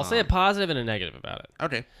well. I'll say a positive and a negative about it.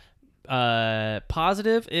 Okay.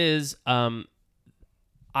 Positive is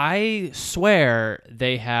I swear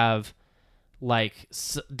they have like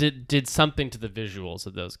did something to the visuals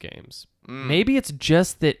of those games. Maybe it's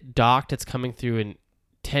just that docked it's coming through in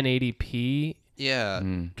 1080p. Yeah.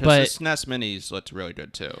 Mm. Because the SNES Minis looked really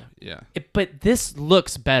good, too. Yeah. But this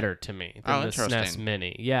looks better to me Oh, than the SNES interesting.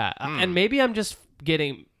 Mini. Yeah. And maybe I'm just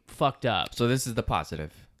getting fucked up. So this is the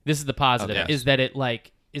positive. This is the positive Okay. is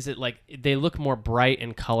that they look more bright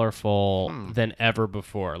and colorful than ever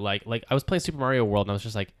before. Like I was playing Super Mario World and I was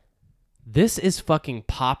just like, this is fucking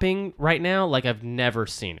popping right now like I've never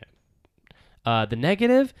seen it. The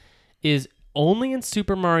negative is only in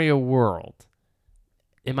Super Mario World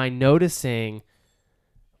am I noticing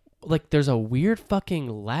like there's a weird fucking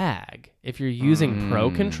lag if you're using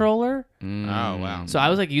Pro Controller. Oh, wow. So I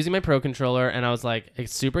was like using my Pro Controller and I was like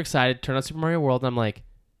super excited, turn on Super Mario World and I'm like,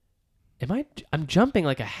 I'm jumping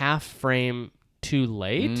like a half frame too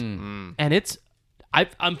late. And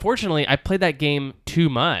unfortunately I played that game too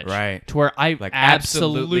much. Right. To where I Like,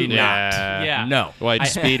 absolutely absolutely not. not. Yeah. No. Well,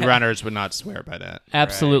 speedrunners would not swear by that.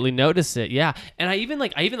 Absolutely notice it. Yeah. And I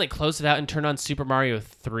even closed it out and turned on Super Mario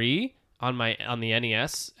 3 on the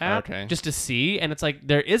NES app just to see, and it's like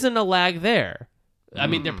there isn't a lag there. I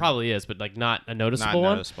mean, there probably is, but like not a noticeable Not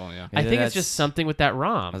one. noticeable, yeah. I think it's That's- just something with that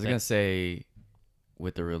ROM. I was gonna say,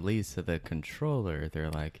 with the release of the controller,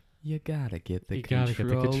 they're like, you gotta get the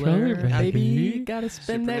controller, baby. You gotta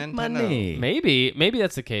spend Super that Nintendo. money. Maybe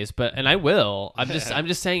that's the case, but and I will. I'm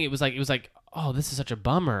just saying it was like, oh, this is such a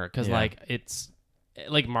bummer because Yeah. like it's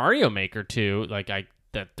like Mario Maker 2. Like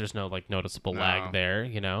that there's no like noticeable lag there,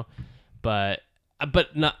 you know. But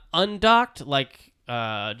not undocked, like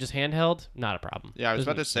just handheld, not a problem. Yeah, I was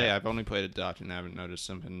about to say I've only played it docked and I haven't noticed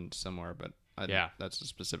something similar, but that's a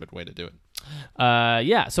specific way to do it.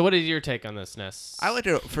 Yeah. So what is your take on this SNES? I like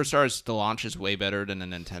it. For starters, the launch is way better than the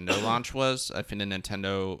Nintendo launch was. I think the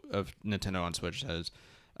Nintendo on Switch says,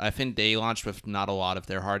 I think they launched with not a lot of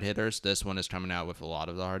their hard hitters. This one is coming out with a lot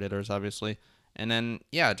of the hard hitters, obviously. And then,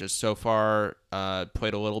 yeah, just so far,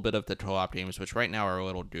 played a little bit of the co-op games, which right now are a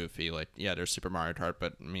little goofy. Like, yeah, there's Super Mario Kart,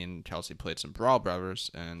 but me and Chelsea played some Brawl Brothers.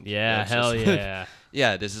 And yeah, hell yeah.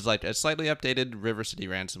 Yeah, this is like a slightly updated River City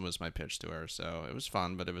Ransom was my pitch to her. So it was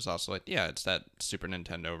fun, but it was also like, yeah, it's that Super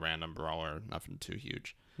Nintendo random brawler, nothing too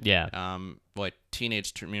huge. Yeah. Like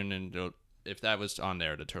Teenage Mutant Ninja, if that was on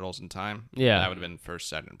there, the Turtles in Time, yeah, that would have been first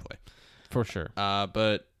set in play. For sure.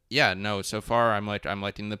 But yeah, no, so far I'm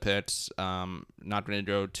liking the picks. Not going to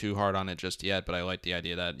go too hard on it just yet, but I like the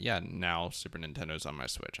idea that, yeah, now Super Nintendo's on my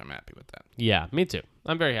Switch. I'm happy with that. Yeah, me too.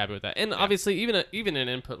 I'm very happy with that. And obviously, even an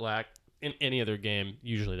input lag in any other game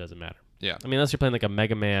usually doesn't matter. Yeah. I mean, unless you're playing like a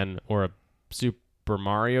Mega Man or a Super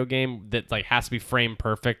Mario game that like has to be frame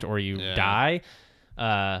perfect or you die,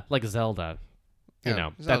 like Zelda. You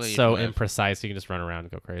know, that's so imprecise you can just run around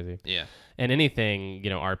and go crazy. Yeah. And anything,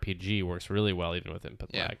 RPG works really well even with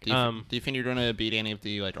input lag. Do you think you're going to beat any of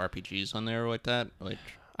the like RPGs on there like that? Like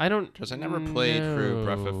I don't, because I never played through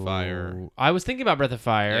Breath of Fire. I was thinking about Breath of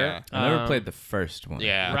Fire. Yeah. I never played the first one.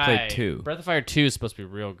 Yeah. I played 2. Breath of Fire 2 is supposed to be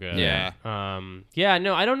real good. Yeah. Yeah,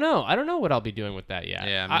 no, I don't know. I don't know what I'll be doing with that yet.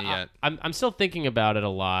 Yeah, me yet. I'm still thinking about it a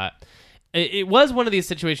lot. It was one of these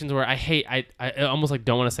situations where I almost like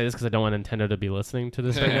don't want to say this because I don't want Nintendo to be listening to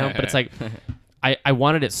this right now. But it's like I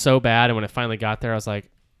wanted it so bad, and when it finally got there, I was like,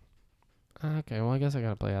 okay, well I guess I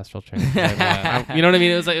gotta play Astral Chain. You know what I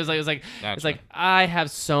mean? It was like I have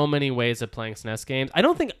so many ways of playing SNES games. I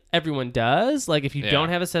don't think everyone does. Like if you don't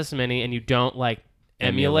have a SNES Mini and you don't like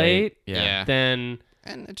emulate, then.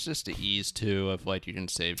 And it's just the ease, too, of, like, you can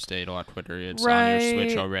save state a lot quicker. It's right. on your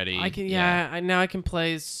Switch already. I can, now I can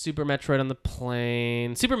play Super Metroid on the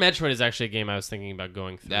plane. Super Metroid is actually a game I was thinking about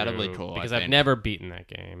going through. That'll be cool, because I've never beaten that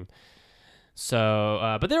game.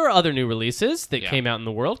 So, but there were other new releases that came out in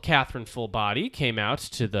the world. Catherine Full Body came out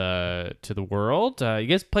to the world. You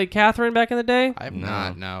guys played Catherine back in the day? I have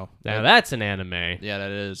not. No. Now that's an anime. Yeah,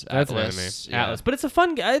 that is. That's Atlas, an anime. yeah. Atlas, but it's a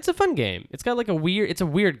fun game. It's got like a weird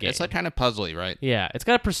game. It's like kind of puzzly, right? Yeah, it's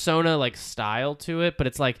got a Persona like style to it, but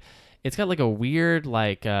it's got like a weird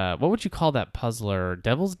like what would you call that puzzler?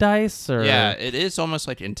 Devil's Dice or yeah, it is almost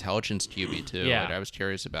like Intelligence QB too. Yeah. Like, I was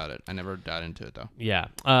curious about it. I never got into it though. Yeah.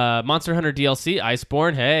 Monster Hunter DLC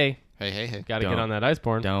Iceborne. Hey. Got to get on that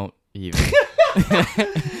Iceborne. Don't even.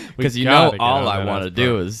 Because all I want to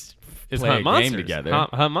do is play hunt a monsters. game together.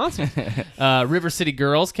 Hunt monsters. River City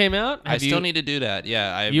Girls came out. I still need to do that.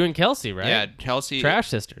 Yeah, you and Kelsey, right? Yeah, Kelsey. Trash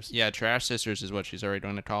Sisters. Yeah, Trash Sisters is what she's already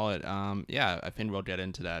going to call it. Yeah, I think we'll get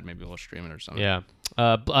into that. Maybe we'll stream it or something. Yeah.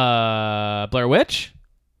 Blair Witch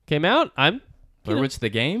came out. Blair Witch the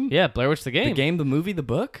game? Yeah, Blair Witch the game. The game, the movie, the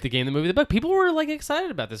book? The game, the movie, the book. People were like excited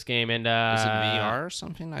about this game, and is it VR or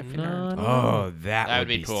something? I think. Oh, that would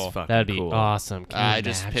be cool. That'd be awesome. I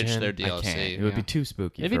just pitched their DLC. It would be too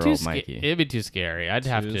spooky It'd for be old Mikey. It'd be too scary. I'd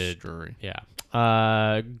have to. Scary.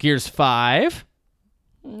 Yeah. Gears 5.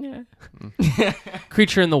 Yeah.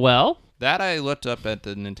 Creature in the Well. That I looked up at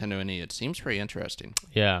the Nintendo NE. It seems pretty interesting.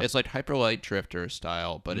 Yeah. It's like Hyper Light Drifter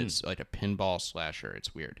style, but it's like a pinball slasher.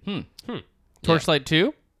 It's weird. Torchlight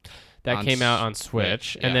 2. That came out on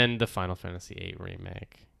Switch, yeah. and then the Final Fantasy VIII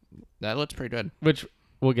remake. That looks pretty good. Which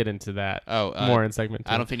we'll get into that more in segment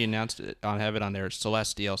 2. I don't think you announced it. I'll have it on there.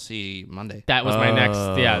 Celeste DLC Monday. That was my next.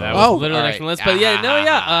 Yeah, that was literally next on the list.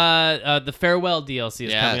 But the Farewell DLC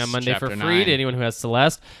is coming on Monday for free 9. to anyone who has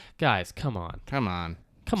Celeste. Guys, come on. Come on.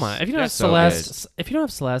 If you don't have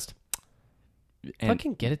Celeste,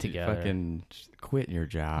 fucking get it together. Fucking quit your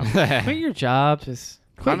job. Quit your job. Just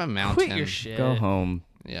Climb a mountain. Quit your shit. go home.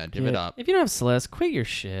 Yeah, give it up. If you don't have Celeste, quit your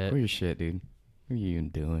shit. Quit your shit, dude. What are you even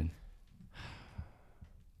doing?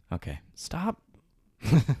 Okay. Stop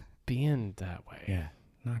being that way. Yeah.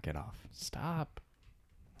 Knock it off. Stop.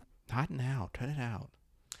 Not now. Cut it out.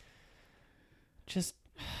 Just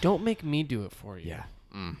don't make me do it for you. Yeah.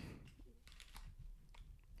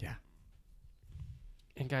 Yeah.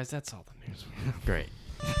 And guys, that's all the news. Great.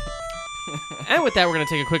 And with that, we're going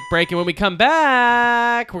to take a quick break. And when we come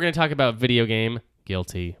back, we're going to talk about video game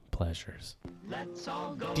guilty pleasures. pleasures.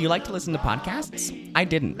 Do you like to listen to podcasts? I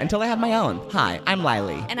didn't until I had my own. Hi, I'm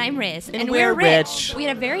Liley. And I'm Riz. And we're rich. We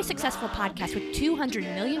had a very successful podcast with 200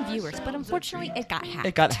 million viewers, but unfortunately it got hacked.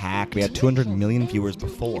 It got hacked. We had 200 million viewers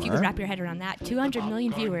before. If you could wrap your head around that, 200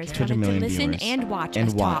 million viewers 200 wanted million to listen viewers. and watch and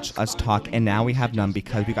us watch talk. us talk, and now we have none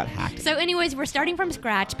because we got hacked. So anyways, we're starting from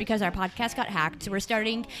scratch because our podcast got hacked. So we're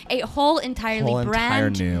starting a whole entirely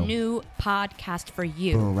brand new podcast for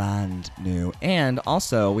you. Brand new. And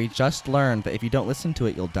also, we just learned that if you don't listen to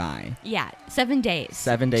it, you'll die. Yeah, 7 days.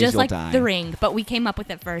 7 days Just you'll like die. The Ring, but we came up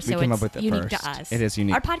with it first, We so came it's up with it unique first. to us. It is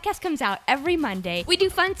unique. Our podcast comes out every Monday. We do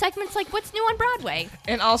fun segments like What's New on Broadway.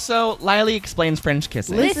 And also, Liley explains French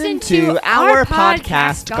kisses. Listen to our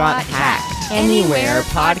podcast got hacked. Anywhere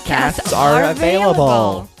podcasts are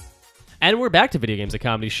available. And we're back to Video Games, a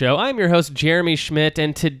comedy show. I'm your host, Jeremy Schmidt,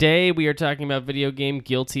 and today we are talking about video game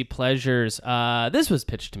guilty pleasures. This was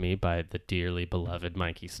pitched to me by the dearly beloved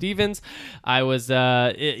Mikey Stevens. I was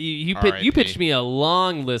you pitched me a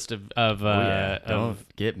long list of Don't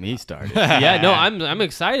get me started. yeah, no, I'm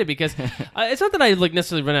excited because it's not that I like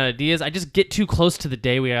necessarily run out of ideas. I just get too close to the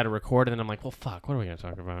day we got to record, and then I'm like, well, fuck, what are we gonna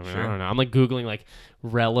talk about? I mean, I don't know. I'm like Googling like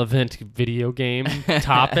relevant video game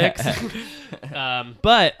topics.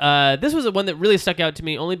 But this was the one that really stuck out to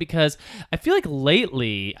me only because I feel like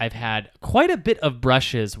lately I've had quite a bit of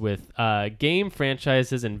brushes with game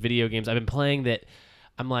franchises and video games I've been playing that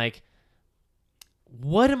I'm like,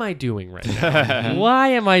 what am I doing right now? Why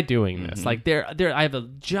am I doing this? Like I have a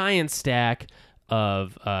giant stack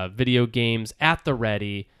of video games at the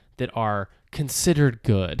ready that are considered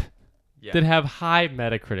good, that have high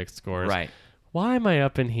Metacritic scores. Right. Why am I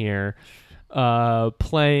up in here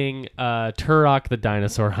playing Turok the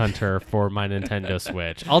Dinosaur Hunter for my Nintendo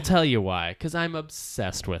Switch? I'll tell you why. Because I'm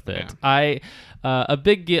obsessed with it. Yeah.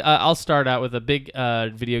 I'll start out with a big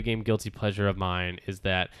video game guilty pleasure of mine is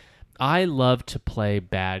that I love to play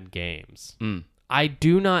bad games. I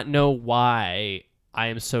do not know why I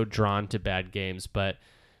am so drawn to bad games, but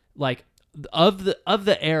like of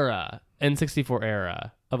the era, N64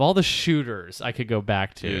 era, of all the shooters I could go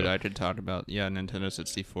back to. Dude, I could talk about, Nintendo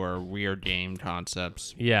 64, weird game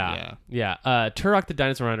concepts. Yeah. Turok the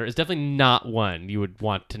Dinosaur Hunter is definitely not one you would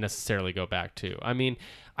want to necessarily go back to. I mean,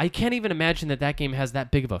 I can't even imagine that game has that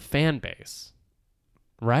big of a fan base.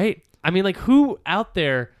 Right? I mean, like, who out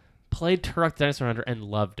there played Turok the Dinosaur Hunter and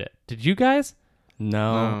loved it? Did you guys?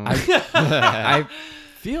 No. I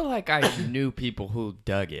feel like I knew people who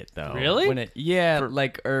dug it, though. Really?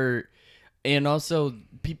 And also,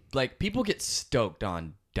 people get stoked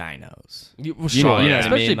on dinos. Sure, you know what I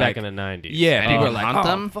especially mean? back Like, in the 90s. Yeah, people Oh, are like, hunt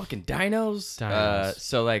them? fucking dinos. Dinos.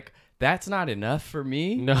 So like, that's not enough for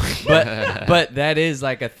me. No. but that is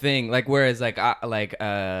like a thing. Like, whereas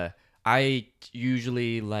I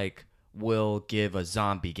usually like will give a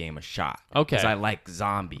zombie game a shot. Okay. Because I like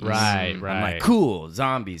zombies. Right. I'm like, cool,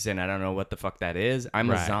 zombies, and I don't know what the fuck that is. I'm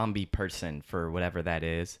Right. a zombie person for whatever that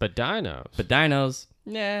is. But dinos. But dinos,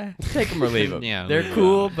 take them or leave them. Yeah, they're leave 'em.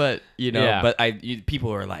 cool, but Yeah. but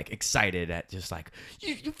people are like excited at just like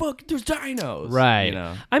you fuck. There's dinos, Right. You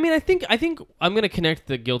know, I mean, I think I'm gonna connect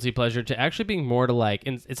the guilty pleasure to actually being more to like,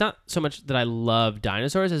 and it's not so much that I love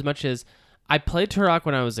dinosaurs as much as I played Turok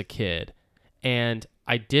when I was a kid, and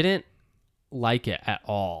I didn't like it at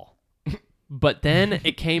all. But then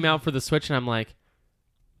it came out for the Switch, and I'm like,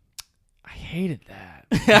 I hated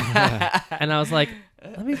that. And I was like,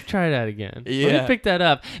 let me try that again. Let Yeah. me pick that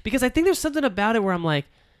up because I think there's something about it where I'm like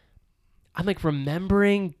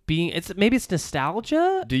remembering being. Maybe it's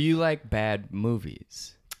nostalgia. do you like bad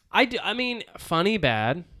movies? I do. I mean, funny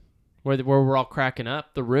bad, where we're all cracking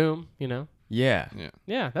up. The Room, you know. Yeah.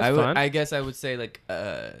 Yeah, that's fun. I guess I would say like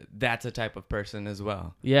that's a type of person as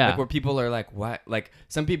well. Yeah. Like where people are like, what? Like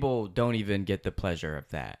some people don't even get the pleasure of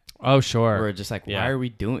that. Oh, sure. We're just like, Yeah. why are we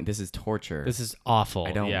doing this? Is torture. This is awful.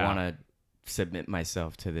 I don't yeah. want to submit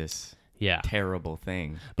myself to this Yeah. terrible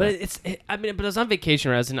thing. But I was on vacation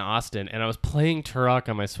where I was in Austin and I was playing Turok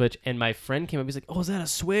on my Switch and my friend came up. He's like, "Oh, is that a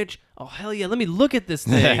Switch? Oh, hell yeah! Let me look at this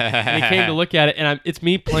thing." And he came to look at it, and it's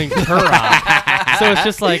me playing Turok. So it's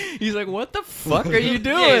just like he's like, what the fuck are you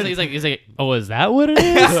doing? Yeah, he's like, "Oh, is that what it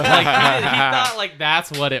is?" Like he thought like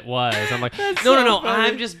that's what it was. I'm like, no,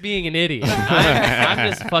 I'm just being an idiot. I'm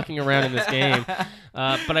just fucking around in this game.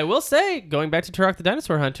 But I will say, going back to Turok the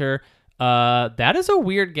Dinosaur Hunter. That is a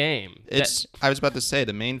weird game. I was about to say,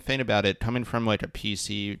 the main thing about it, coming from like a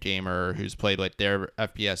PC gamer who's played like their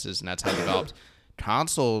FPSs and that's how it developed,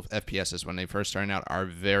 console FPSs when they first started out are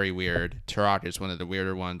very weird. Turok is one of the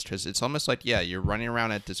weirder ones because it's almost like, you're running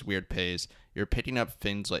around at this weird pace. You're picking up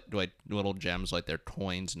things like little gems like they're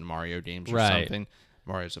coins in Mario games or something.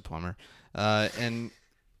 Mario's a plumber. And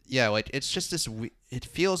Yeah, like it's just this. It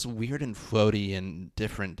feels weird and floaty and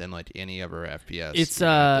different than like any other FPS. It's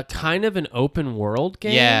kind of an open world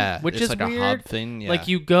game. Yeah, which it's is like weird. a hub thing. Yeah. Like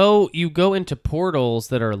you go into portals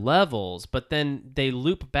that are levels, but then they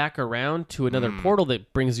loop back around to another portal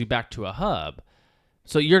that brings you back to a hub.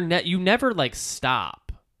 So you never like stop.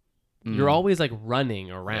 You're always like running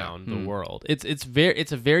around the world. It's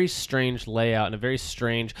a very strange layout and a very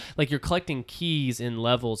strange, like you're collecting keys in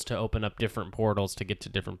levels to open up different portals to get to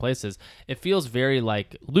different places. It feels very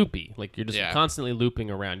like loopy, like you're just constantly looping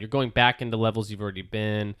around. You're going back into levels you've already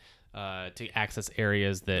been to access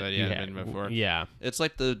areas that you haven't been before. Yeah, it's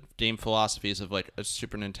like the game philosophies of like a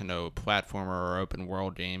Super Nintendo platformer or open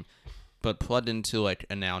world game, but plugged into like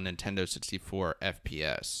a now Nintendo 64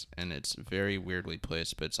 FPS, and it's very weirdly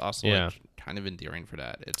placed, but it's also like kind of endearing for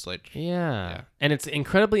that. It's like and it's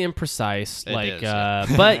incredibly imprecise. It like, is,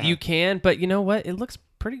 but you know what? It looks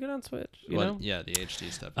pretty good on Switch. You know? Yeah, the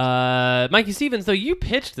HD stuff. Mikey Stevens, though you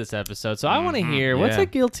pitched this episode, so I want to hear what's a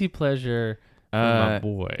guilty pleasure for my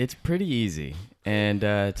boy. It's pretty easy, and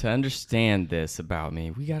to understand this about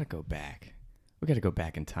me, we gotta go back. We got to go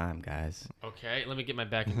back in time, guys. Okay, let me get my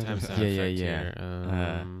back in time sound Yeah. here.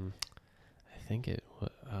 I think it.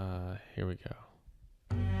 Here we go.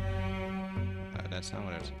 That's not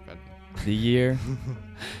what I was expecting. The year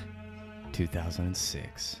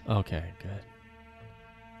 2006. Okay, good.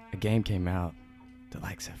 A game came out, the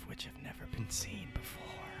likes of which have never been seen before.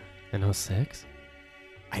 In 06?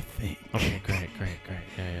 I think. Okay, great.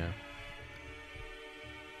 Yeah.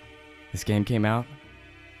 This game came out,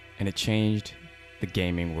 and it changed the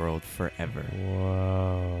gaming world forever.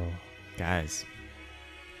 Whoa. Guys,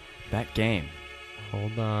 that game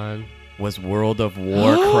Hold on. was World of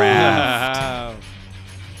Warcraft.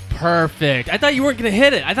 Perfect. I thought you weren't going to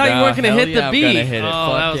hit it. I thought you weren't going to hit the beat. I'm gonna hit it. Oh,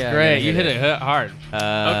 Fuck that was yeah, great. I'm You gonna hit it hard.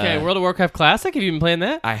 Okay, World of Warcraft Classic. Have you been playing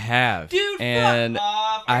that? I have. Dude, and fuck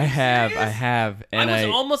off. I Are you have. serious? And I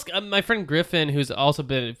was almost my friend Griffin, who's also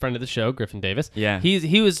been a friend of the show, Griffin Davis. Yeah.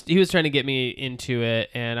 He was trying to get me into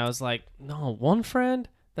it, and I was like, no, one friend.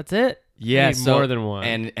 That's it. Yeah, I need more than one.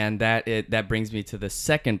 And that brings me to the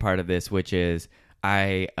second part of this, which is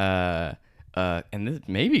and this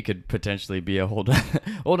maybe could potentially be a whole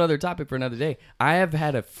other topic for another day. I have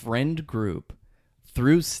had a friend group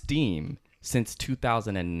through Steam since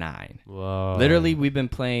 2009. Whoa. Literally, we've been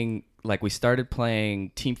playing, like, we started playing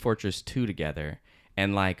Team Fortress 2 together,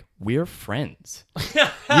 and like we're friends.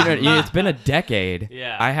 It's been a decade.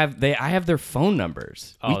 Yeah. I have their phone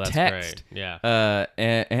numbers. Oh, we that's text. great. Yeah.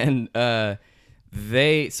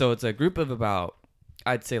 So it's a group of about,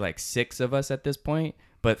 I'd say like 6 of us at this point,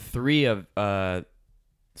 but 4 of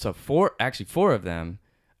them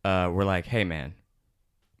were like, hey man,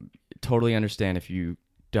 totally understand if you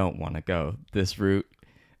don't want to go this route,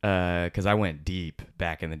 because I went deep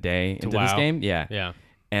back in the day into this game. Yeah.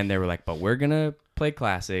 And they were like, but we're gonna play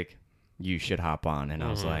Classic, you should hop on. And I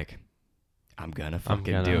was like, I'm gonna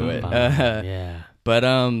fucking do it. Yeah. But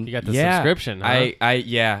you got the subscription, huh?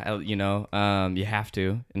 You have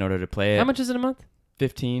to in order to play it. How much is it a month?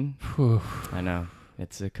 15. I know,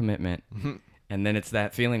 it's a commitment. And then it's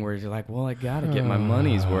that feeling where you're like, well, I gotta get my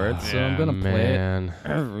money's worth, so I'm gonna play it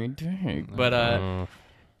every day. But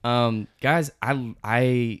guys,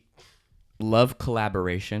 I love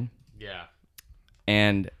collaboration. Yeah.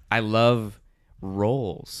 And I love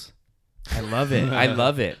roles. I love it. I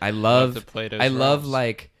love it. I love to play those I love roles.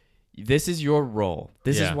 like, this is your role.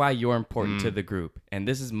 This is Yeah. why you're important to the group, and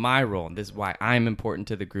this is my role, and this is why I'm important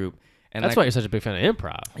to the group. And That's why you're such a big fan of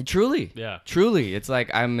improv. Truly. Yeah. Truly. It's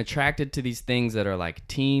like I'm attracted to these things that are like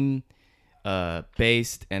team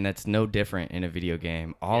based, and that's no different in a video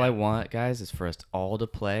game. All I want, guys, is for us all to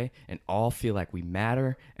play and all feel like we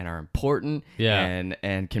matter and are important. Yeah.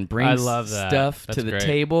 And can bring I love that. stuff That's to the great.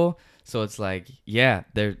 table. So it's like, yeah,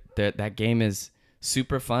 that game is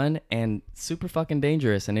super fun and super fucking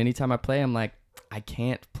dangerous. And anytime I play, I'm like, I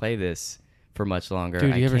can't play this for much longer.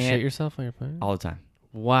 Dude, you ever can't- shit yourself while you're playing? all the time?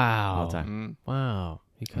 Wow. All the time. Wow.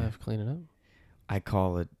 You kind of clean it up? I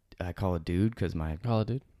call a dude because my Call of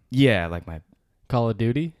Duty? my Call of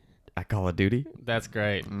Duty? I call a duty. That's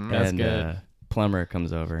great. That's and, good. Plumber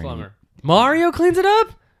comes over. and Plumber. Mario cleans it up?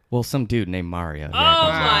 well, some dude named Mario. Oh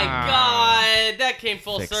my god. That came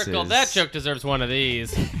full Fixes. circle. That joke deserves one of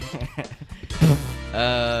these.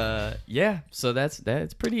 Yeah. So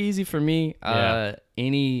that's pretty easy for me. Yeah.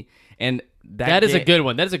 That That is a good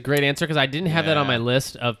one. That is a great answer because I didn't have that on my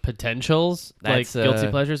list of potentials, That's, like guilty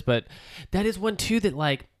pleasures, but that is one too that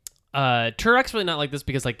like Turok's really not like this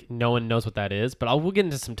because like no one knows what that is, but we'll get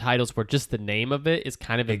into some titles where just the name of it is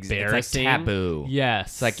kind of embarrassing. It's like taboo. Yes.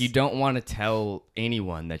 It's like you don't want to tell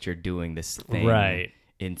anyone that you're doing this thing. Right.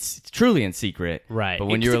 truly in secret. Right. But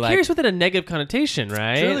when you're like carries with it a negative connotation,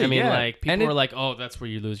 right? Truly, I mean, yeah. like people And are like, oh, that's where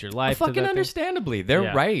you lose your life. fucking understandably, they're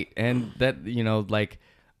Yeah. right, and that like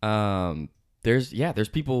there's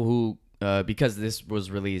people who because this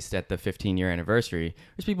was released at the 15-year anniversary,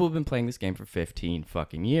 there's people who've been playing this game for 15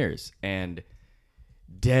 fucking years and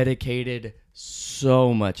dedicated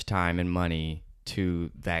so much time and money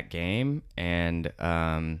to that game. And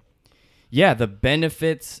the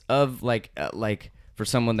benefits of like for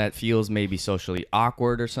someone that feels maybe socially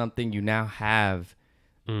awkward or something, you now have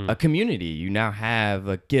a community, you now have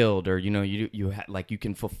a guild, or you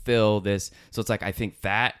can fulfill this. So it's like, I think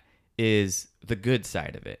that is the good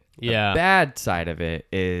side of it. Yeah. The bad side of it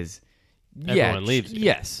is Everyone leaves you.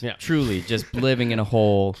 Yes, Yeah. truly just living in a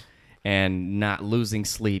hole and not losing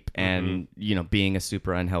sleep and being a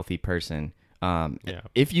super unhealthy person.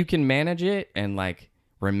 If you can manage it and like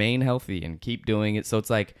remain healthy and keep doing it, so it's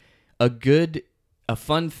like a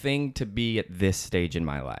fun thing to be at this stage in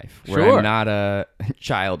my life, where Sure. I'm not a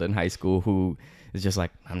child in high school who is just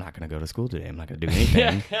like, I'm not going to go to school today. I'm not going to do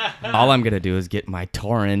anything. All I'm going to do is get my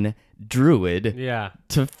Tauren druid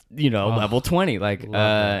to, level 20. Like,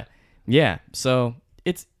 so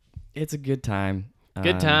it's a good time.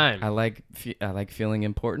 Good time. I like feeling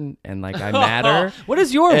important and like I matter. What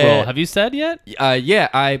is your role? Have you said yet?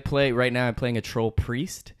 I'm playing a troll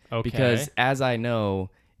priest. Okay. Because as I know,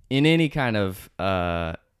 in any kind of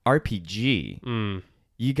RPG,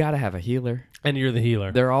 you got to have a healer. And you're the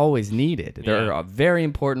healer. They're always needed. Yeah. They're a very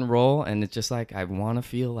important role, and it's just like I want to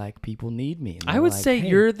feel like people need me. And I they're would like, say hey,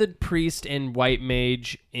 you're the priest and white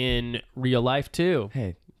mage in real life too.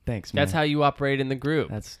 Hey, thanks, man. That's how you operate in the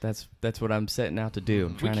group. That's what I'm setting out to do.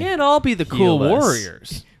 I'm We trying to can't all be the cool heal us.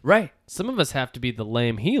 warriors. Right. Some of us have to be the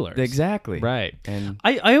lame healers. Exactly. Right. And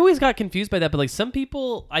I always got confused by that, but like some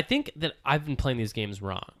people, I think that I've been playing these games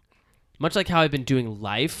wrong. Much like how I've been doing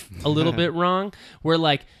life a little bit wrong, where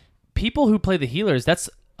like people who play the healers,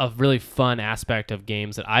 that's a really fun aspect of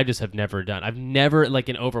games that I just have never done. I've never, like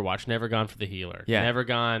in Overwatch, never gone for the healer. Yeah. Never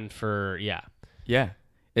gone for, yeah,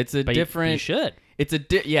 it's a But different. you should. It's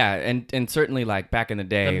and certainly like back in the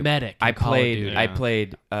day, The medic in I Call of Duty.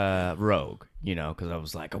 played rogue, because I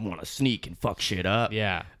was like, I want to sneak and fuck shit up.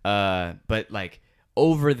 Yeah. But like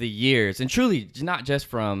over the years, and truly not just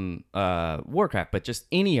from Warcraft, but just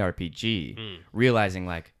any RPG, realizing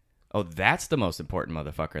like, oh, that's the most important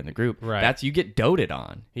motherfucker in the group. Right. That's, you get doted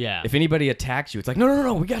on. Yeah. If anybody attacks you, it's like,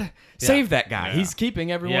 no, we gotta save that guy. Yeah. He's keeping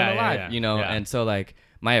everyone alive. Yeah. And so like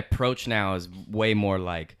my approach now is way more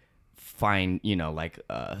like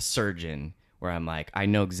a surgeon, where I'm like, I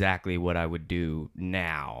know exactly what I would do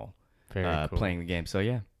now. Very cool. Playing the game. So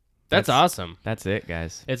yeah. That's awesome. That's it,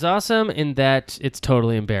 guys. It's awesome in that it's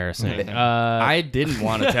totally embarrassing. I didn't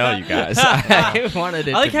want to tell you guys. I wanted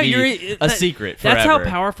it to be a secret forever. That's how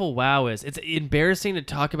powerful WoW is. It's embarrassing to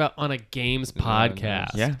talk about on a games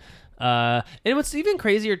podcast. Yeah. And what's even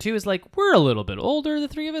crazier too is like we're a little bit older, the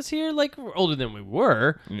three of us here. Like we're older than we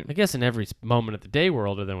were. I guess in every moment of the day we're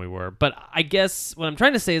older than we were. But I guess what I'm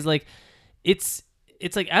trying to say is like it's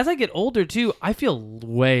like as I get older too, I feel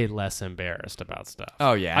way less embarrassed about stuff.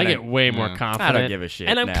 Oh yeah, I get way more confident. I don't give a shit.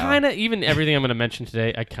 And I'm now. kind of even everything I'm going to mention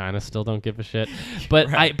today, I kind of still don't give a shit. But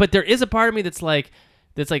but there is a part of me that's like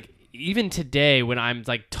even today when I'm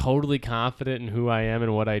like totally confident in who I am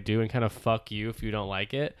and what I do and kind of fuck you if you don't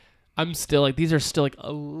like it. I'm still like, these are still like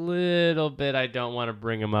a little bit, I don't want to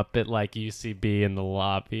bring them up at like UCB in the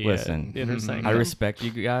lobby. Listen, Intersection. I respect you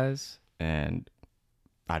guys, and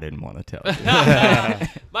I didn't want to tell you.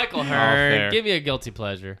 Michael Hearn, give me a guilty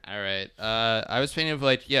pleasure. All right. I was thinking of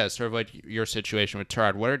like, sort of like your situation with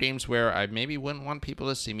Tarad. What are games where I maybe wouldn't want people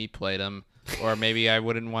to see me play them, or maybe I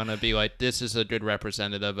wouldn't want to be like, this is a good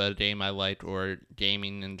representative of a game I liked, or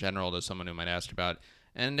gaming in general to someone who might ask about.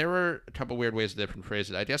 And there were a couple weird ways of different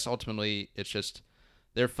phrases. I guess ultimately it's just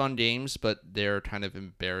they're fun games, but they're kind of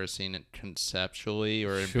embarrassing conceptually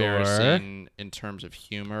or embarrassing in terms of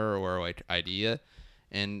humor or like idea.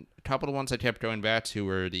 And a couple of ones I kept going back to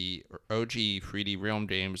were the OG 3D Realm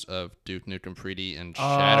games of Duke Nukem 3D and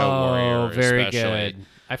Shadow Warrior. Oh, very especially.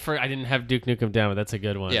 good. I didn't have Duke Nukem down, but that's a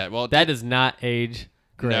good one. Yeah, well, that does not age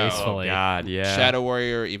gracefully. Oh God, yeah. Shadow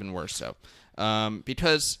Warrior, even worse so.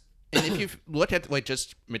 Because, and if you look at like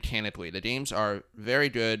just mechanically, the games are very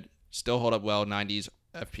good, still hold up well, 90s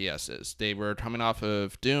FPSs. They were coming off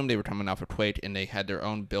of Doom, they were coming off of Quake, and they had their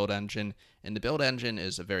own build engine. And the build engine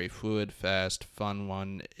is a very fluid, fast, fun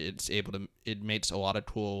one. It makes a lot of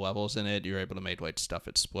cool levels in it. You're able to make like stuff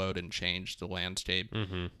explode and change the landscape.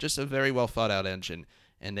 Mm-hmm. Just a very well thought out engine.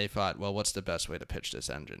 And they thought, well, what's the best way to pitch this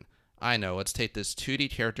engine? I know, let's take this 2D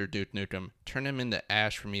character Duke Nukem, turn him into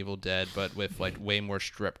Ash from Evil Dead, but with like way more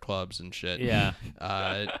strip clubs and shit. Yeah.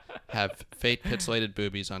 Have fake pixelated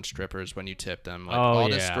boobies on strippers when you tip them. Like, Oh, all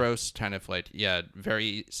yeah. this gross kind of like,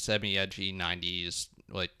 very semi-edgy 90s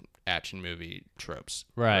like action movie tropes.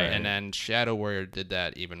 Right. And then Shadow Warrior did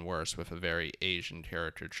that even worse with a very Asian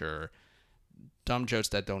caricature. Dumb jokes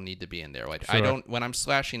that don't need to be in there. Like Sure. when I'm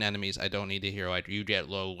slashing enemies, I don't need to hear like you get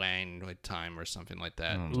low wang like time or something like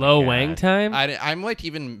that. Low Wang time? I'm like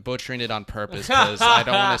even butchering it on purpose because I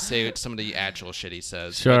don't want to say some of the actual shit he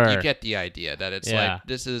says. Sure. Like, you get the idea that it's Yeah. like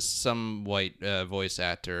this is some white voice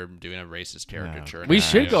actor doing a racist caricature. We And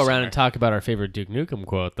should it's go just around like- and talk about our favorite Duke Nukem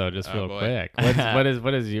quote, though, just Oh, real boy.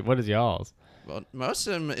 quick. What is y'all's? Well, most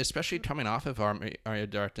of them, especially coming off of Army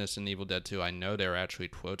of Darkness and Evil Dead 2, I know they're actually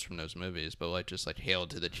quotes from those movies, but like just like "Hail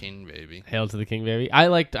to the King, baby." Hail to the King, baby. I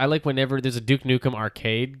like whenever there's a Duke Nukem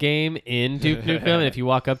arcade game in Duke Nukem, and if you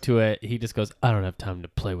walk up to it, he just goes, "I don't have time to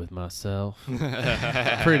play with myself."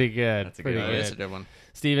 Pretty good. That's good one. That's a good one.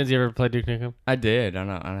 Stevens, you ever played Duke Nukem? I did. I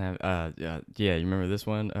don't have. Yeah. You remember this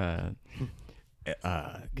one?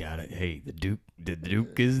 Got it. Hey, the Duke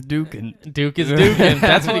is duking. Duke is Duking.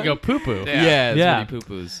 That's when you go poo poo. Yeah. That's Yeah. when he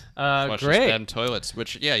poo-poos. Flush Great. and toilets,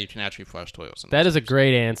 which you can actually flush toilets. In That those is a games.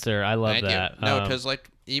 great answer. I love Thank that. you. No, because like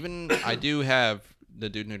even I do have the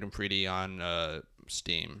Duke Nukem 3D on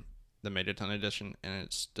Steam, the Megaton edition, and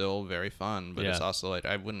it's still very fun. But it's Yeah. also like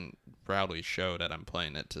I wouldn't proudly show that I'm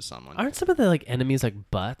playing it to someone. aren't some of the like enemies like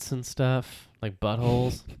butts and stuff, like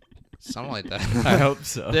buttholes? Something like that. I hope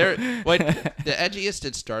so. They're like the edgiest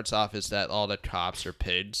it starts off is that all the cops are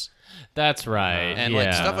pigs. That's right. And yeah.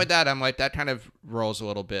 like stuff like that, I'm like that kind of rolls a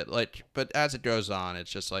little bit. Like, but as it goes on, it's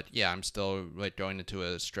just like, yeah, I'm still like going into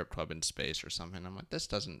a strip club in space or something. I'm like, this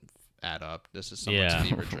doesn't add up. This is someone's Yeah.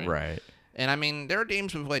 fever dream. Right. And I mean, there are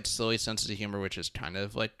games with like silly senses of humor, which is kind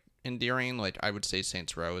of like endearing. Like I would say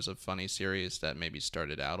Saints Row is a funny series that maybe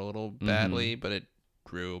started out a little badly, but it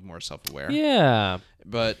grew more self-aware. Yeah.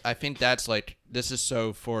 But I think that's like this is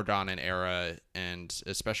so foregone an era, and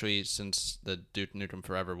especially since the Duke Nukem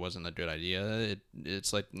Forever wasn't a good idea,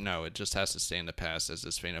 it's like no, it just has to stay in the past as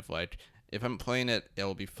this vein of like if I'm playing it,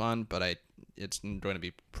 it'll be fun, but it's going to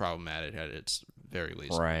be problematic at its very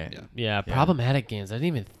least. Right. Yeah. Yeah, problematic games. I didn't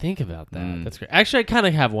even think about that. That's great. Actually, I kind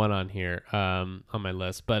of have one on here on my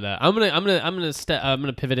list, but I'm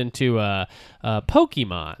gonna pivot into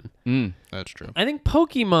Pokemon. That's true. I think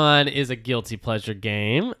Pokemon is a guilty pleasure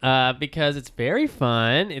game because it's very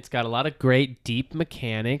fun. It's got a lot of great deep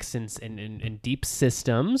mechanics and deep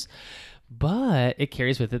systems. But it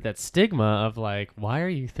carries with it that stigma of like, why are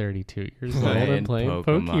you 32 years old and playing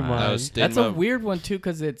Pokemon? No, That's stigma- a weird one too,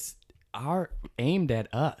 because it's aimed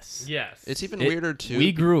at us. Yes. It's even It- weirder too.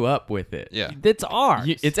 We grew up with it. Yeah. It's ours.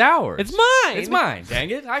 It's ours. It's mine. It's mine.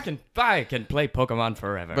 Dang it! I can play Pokemon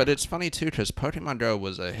forever. But it's funny too because Pokemon Go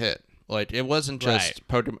was a hit. Like it wasn't just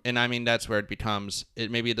Pokemon, and I mean that's where it becomes.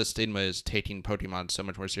 It maybe the stigma is taking Pokemon so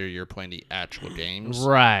much more seriously. You're playing the actual games,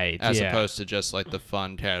 Right. As yeah. opposed to just like the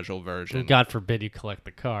fun, casual version. God forbid you collect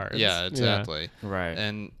the cards. Yeah, exactly. Right.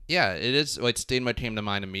 And yeah, it is like stigma came to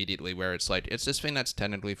mind immediately, where it's like it's this thing that's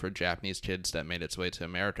technically for Japanese kids that made its way to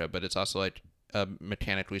America, but it's also like a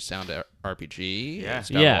mechanically sound RPG. Yeah. It's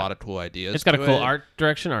got Yeah. a lot of cool ideas. It's got a to cool it. art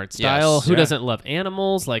direction, art style. Yes. Who Yeah. doesn't love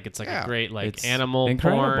animals? Like it's like a Yeah. great like It's animal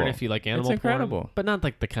incredible. porn. If you like animal incredible. porn, but not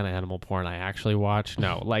like the kind of animal porn I actually watch.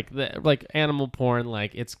 No, like animal porn.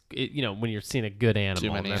 Like when you're seeing a good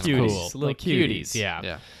animal, many that's animals. cool. Little Like cuties. Yeah.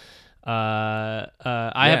 Yeah.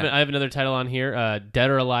 I have another title on here. Dead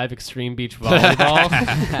or Alive Extreme Beach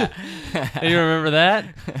Volleyball. You remember that?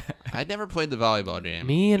 I'd never played the volleyball game.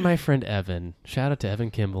 Me and my friend Evan, shout out to Evan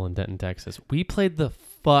Kimball in Denton, Texas. We played the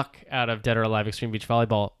fuck out of Dead or Alive Extreme Beach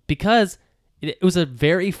Volleyball because it was a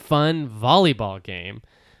very fun volleyball game.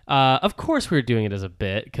 Of course, we were doing it as a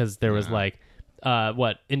bit because there was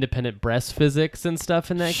independent breast physics and stuff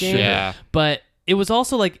in that game. Yeah. But it was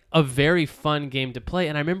also like a very fun game to play.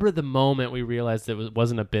 And I remember the moment we realized it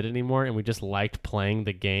wasn't a bit anymore and we just liked playing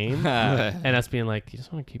the game. And us being like, you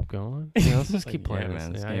just want to keep going? Yeah, let's just keep playing yeah, this.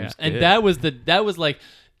 man, this Yeah, game's yeah. And good. that was like,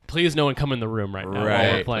 please no one come in the room right now while we're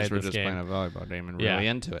Right. playing We're this just game. playing a volleyball game and Yeah. really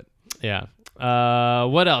into it. Yeah.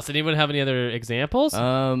 What else? Anyone have any other examples?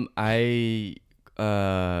 I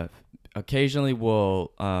occasionally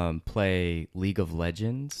will play League of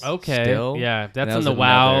Legends. Okay. Still. Yeah, that's that in was the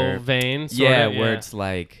WoW another- vein. Sort Yeah, of, where it's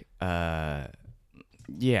like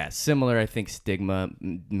similar. I think stigma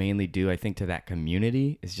mainly due. I think to that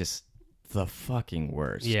community is just the fucking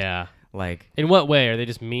worst. yeah. Like In what way are they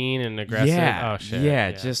just mean and aggressive? yeah, Oh shit.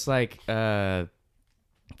 yeah, just like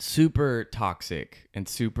super toxic and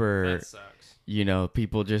super. that sucks.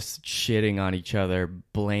 people just shitting on each other,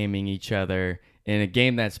 blaming each other in a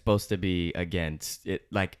game that's supposed to be against it,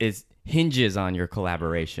 like it hinges on your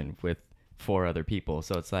collaboration with 4 other people.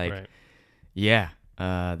 So it's like,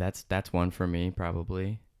 that's one for me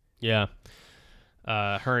probably. Yeah.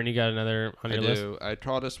 Hearn, you got another on your list? I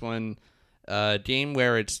call this one a game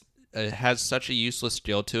where it has such a useless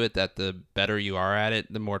skill to it that the better you are at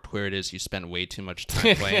it, the more clear it is you spend way too much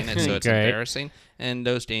time playing it, so it's embarrassing. And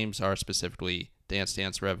those games are specifically Dance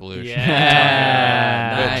Dance Revolution.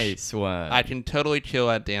 Yeah. Nice one. I can totally chill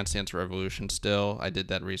at Dance Dance Revolution still. I did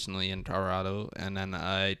that recently in Colorado. And then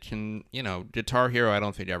I can, Guitar Hero I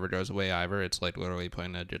don't think ever goes away either. It's like literally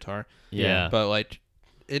playing a guitar. Yeah. But like,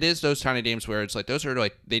 it is those kind of games where it's like, those are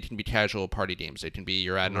like, they can be casual party games. They can be,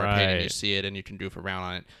 you're at an arcade and you see it and you can goof around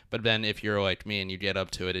on it. But then if you're like me and you get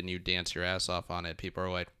up to it and you dance your ass off on it, people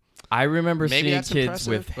are like, I remember maybe seeing that's kids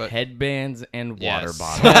with impressive, but- headbands and water Yes.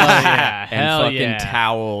 bottles yeah. and Hell fucking yeah.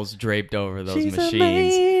 towels draped over those She's a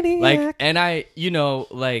machines. maniac. Like, and I,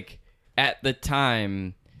 like at the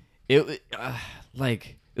time, it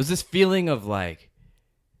was this feeling of like,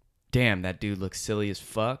 damn, that dude looks silly as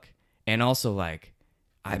fuck, and also like,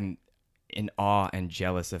 I'm in awe and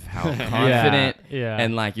jealous of how confident Yeah.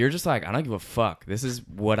 and like you're just like, I don't give a fuck. This is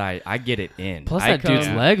what I get it in. Plus, I that dude's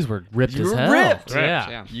come- legs were ripped You as were hell. ripped.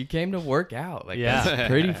 Yeah. You came to work out. Like, Yeah. that's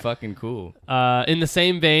pretty fucking cool. In the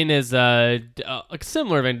same vein as a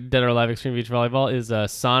similar vein to Dead or Alive Extreme Beach Volleyball is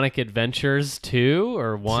Sonic Adventures 2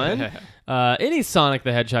 or 1. Any Sonic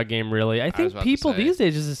the Hedgehog game, really. I think about to people say. these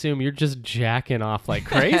days just assume you're just jacking off like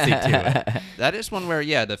crazy to it. that is one where,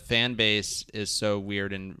 the fan base is so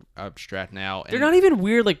weird and abstract now. They're and not even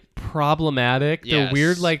weird, like problematic. They're Yes.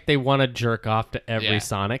 weird, like they want to jerk off to every Yeah.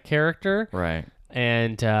 Sonic character. Right.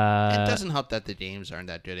 And It doesn't help that the games aren't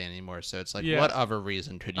that good anymore. So it's like, what other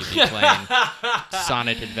reason could you be playing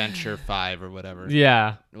Sonic Adventure 5 or whatever?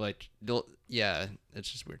 yeah. Like, it's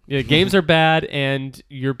just weird. Yeah, games are bad, and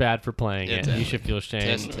you're bad for playing it. Exactly. You should feel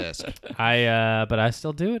shame. Tisk. But I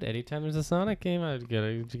still do it. Anytime there's a Sonic game, I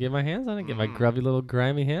get my hands on it, get my grubby little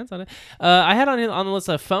grimy hands on it. I had on the list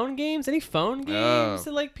of phone games. Any phone games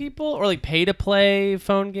that like people or like pay to play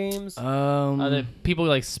phone games that people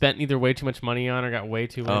like spent either way too much money on or got way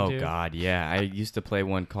too into? God, yeah. I used to play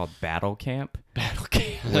one called Battle Camp, Battle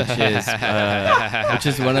game. which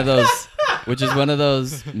is one of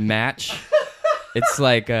those match. It's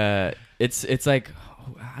like it's like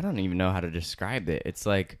I don't even know how to describe it. It's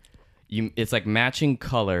like matching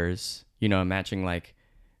colors, matching like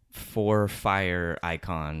 4 fire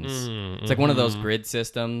icons. It's like one of those grid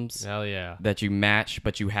systems Hell yeah. that you match,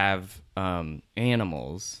 but you have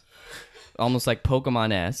animals, almost like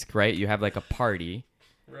Pokemon-esque, right? You have like a party.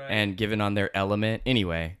 Right. And given on their element.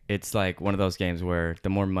 Anyway, it's like one of those games where the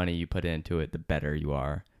more money you put into it, the better you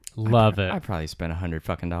are. Love it. I probably spent $100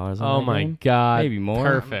 fucking on Oh that my game. god. Maybe more.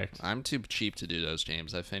 Perfect. I'm too cheap to do those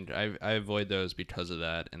games. I think I avoid those because of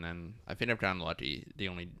that. And then I think I've gotten lucky. The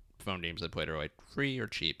only phone games I played are like free or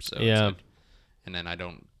cheap. So Yeah. It's like, and then I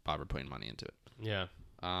don't bother putting money into it. Yeah.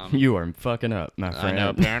 You are fucking up, my friend. I know,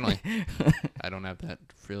 apparently. I don't have that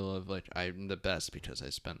feel of like I'm the best because I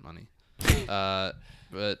spent money.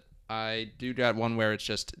 But I do got one where it's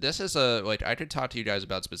just, this is I could talk to you guys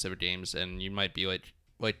about specific games and you might be like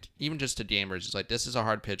even just to gamers, it's like, this is a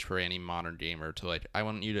hard pitch for any modern gamer to like, I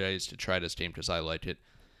want you guys to try this game because I like it.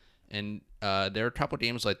 And there are a couple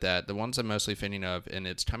games like that. The ones I'm mostly thinking of, and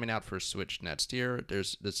it's coming out for Switch next year.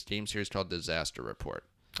 There's this game series called Disaster Report.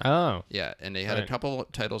 Oh. Yeah, and they had a couple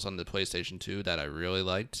titles on the PlayStation 2 that I really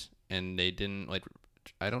liked, and they didn't,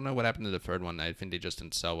 I don't know what happened to the third one. I think they just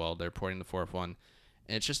didn't sell well. They're porting the fourth one,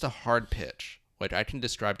 and it's just a hard pitch. Like, I can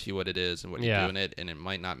describe to you what it is and what you do in it, and it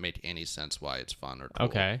might not make any sense why it's fun or cool.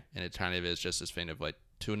 Okay. And it kind of is just this thing of, like,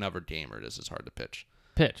 to another gamer, this is hard to pitch.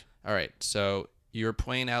 Pitch. All right, so you're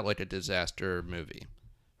playing out, like, a disaster movie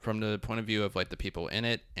from the point of view of, like, the people in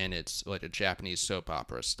it, and it's, like, a Japanese soap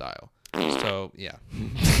opera style. So, yeah.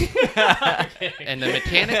 And the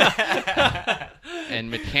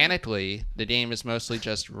mechanically, the game is mostly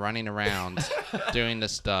just running around, doing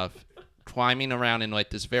this stuff, climbing around in like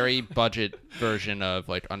this very budget version of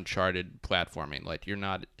like Uncharted platforming. Like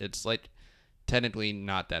it's like technically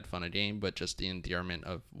not that fun a game, but just the endearment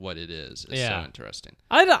of what it is so interesting.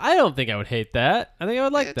 I don't think I would hate that. I think I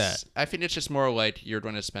would like that. I think it's just more like you're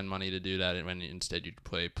going to spend money to do that when instead you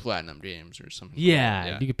play platinum games or something.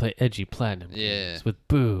 Yeah, you could play edgy platinum games with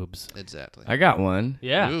boobs. Exactly. I got one.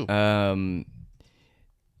 Yeah. Ooh.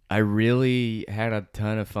 I really had a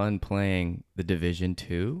ton of fun playing the Division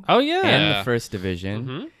 2. Oh yeah. And the First Division.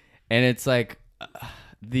 Mm-hmm. And it's like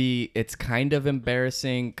it's kind of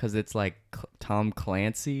embarrassing because it's like Tom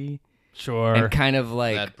Clancy Sure. And kind of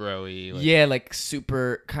like that bro-y. yeah, like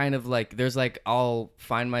super kind of like there's like I'll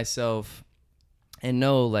find myself and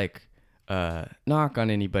no like knock on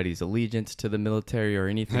anybody's allegiance to the military or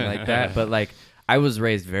anything like that, but like I was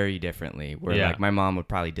raised very differently where like my mom would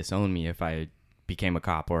probably disown me if I became a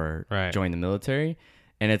cop or joined the military,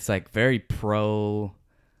 and it's like very pro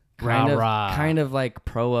kind of like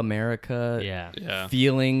pro-America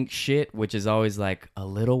feeling shit, which is always like a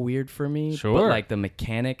little weird for me. Sure. But like the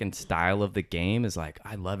mechanic and style of the game is like,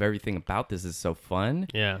 I love everything about this. It's so fun.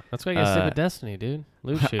 Yeah. That's why you get sick with Destiny, dude.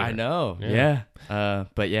 Loot shooter. I know. Yeah.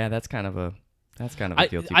 But yeah, that's kind of a guilty I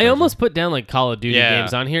pleasure. almost put down like Call of Duty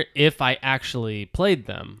games on here if I actually played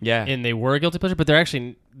them. Yeah. And they were a guilty pleasure, but they're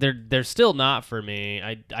actually they're still not for me.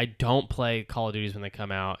 I don't play Call of Duties when they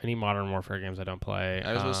come out. Any Modern Warfare games I don't play.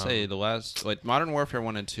 I was gonna say the last like Modern Warfare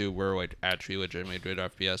 1 and 2 were like actually legitimately good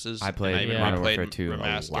FPSs. I played Modern Warfare 2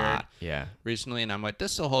 a lot. Yeah. Recently, and I'm like,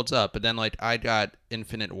 this still holds up. But then like I got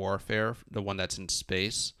Infinite Warfare, the one that's in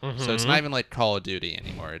space. So it's not even like Call of Duty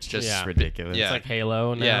anymore. It's just ridiculous. Yeah. It's like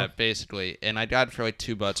Halo now. Yeah, basically. And I got it for like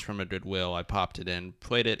 $2 from a Goodwill. I popped it in,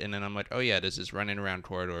 played it, and then I'm like, oh yeah, this is running around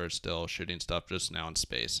corridors still, shooting stuff, just now in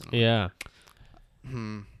space. And Yeah.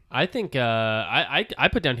 I think I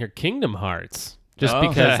put down here Kingdom Hearts just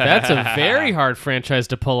because that's a very hard franchise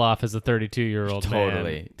to pull off as a 32-year-old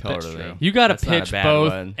man. Totally. You got to That's not a pitch bad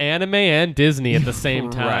both one. anime and Disney at the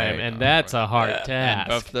same time, Right. and that's a hard and task.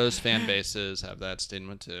 both those fan bases have that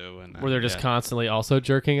stigma too. And Where they're just constantly also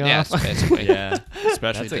jerking off. yes, basically. Yeah.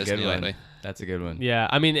 Especially That's a Disney good one. lately. That's a good one. Yeah,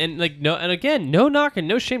 I mean, and like again, no knock and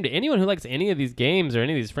no shame to anyone who likes any of these games or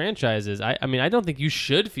any of these franchises. I mean, I don't think you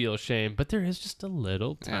should feel shame, but there is just a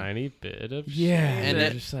little tiny bit of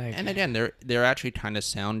shame. And again, they're actually kind of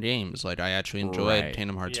sound games. Like I actually enjoyed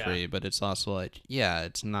Kingdom Hearts 3, but it's also like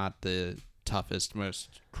it's not the toughest,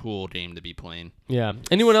 most cool game to be playing. Yeah.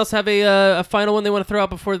 Anyone else have a final one they want to throw out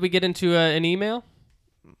before we get into an email?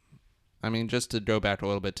 I mean, just to go back a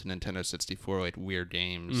little bit to Nintendo 64, like weird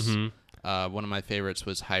games. Mm-hmm. One of my favorites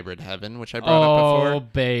was Hybrid Heaven, which I brought up before. Oh,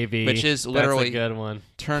 baby. Which is literally That's a good one.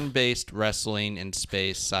 Turn-based wrestling in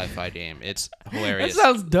space sci-fi game. It's hilarious. That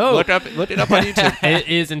sounds dope. Look it up on YouTube. It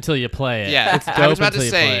is until you play it. Yeah, It's dope I was about to until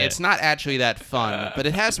you say play it's not actually that fun, but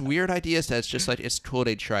it has weird ideas. That's just like it's cool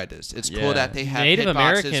they tried this. It's cool that they have Native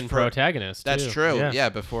hitboxes American for, protagonist. That's too. true. Yeah. Yeah,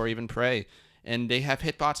 before even Prey. And they have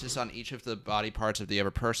hitboxes on each of the body parts of the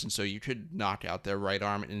other person, so you could knock out their right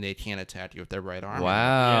arm, and they can't attack you with their right arm.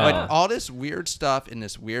 Wow. Like all this weird stuff in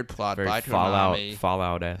this weird plot Very by Konami.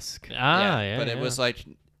 Fallout-esque. But it was like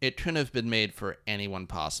it couldn't have been made for anyone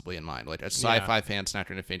possibly in mind. Like a sci-fi fan's not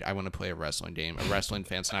going to think I want to play a wrestling game. A wrestling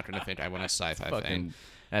fan's not going to think I want a sci-fi thing.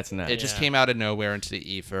 That's nuts. It just came out of nowhere into the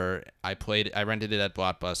ether. I rented it at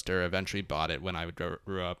Blockbuster, eventually bought it when I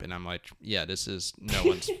grew up, and I'm like, yeah, this is no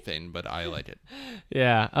one's thing, but I like it.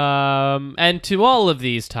 Yeah. And to all of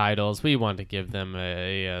these titles, we want to give them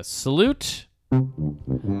a salute.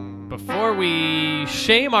 Before we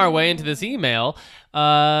shame our way into this email,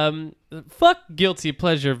 fuck guilty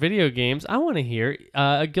pleasure video games. I want to hear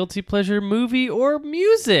a guilty pleasure movie or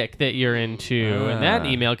music that you're into. And that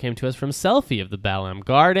email came to us from Selfie of the Balam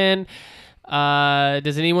Garden.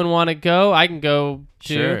 Does anyone want to go? I can go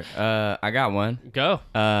too. Sure. I got one. Go.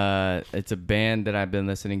 It's a band that I've been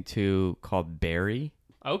listening to called Barrie.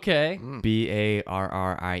 Okay.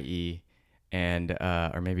 Barrie, and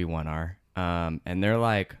or maybe one R. And they're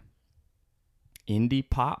like indie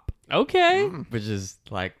pop, Okay. which is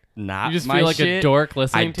like not You just my feel like shit. a dork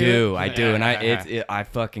listening to it? I do, and I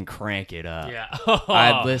fucking crank it up. Yeah.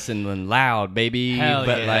 I listen loud, baby. Hell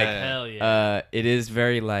but yeah. like, Hell yeah. it is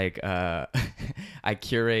very like I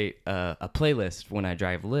curate a playlist when I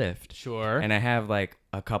drive Lyft. Sure. And I have like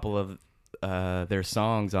a couple of their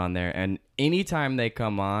songs on there, and anytime they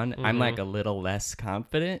come on, I'm like a little less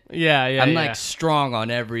confident. Yeah. I'm like strong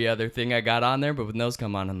on every other thing I got on there, but when those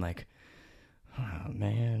come on, I'm like, oh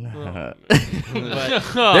man. But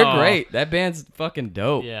they're great. That band's fucking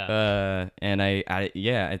dope. Yeah. And I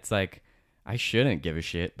it's like I shouldn't give a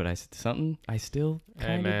shit, but I still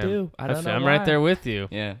kind of do. I don't know. I'm why. right there with you.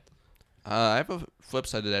 Yeah. I have a flip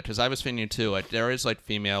side to that because I was thinking too. Like there is like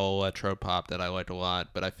female electro pop that I like a lot,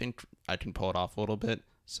 but I think I can pull it off a little bit,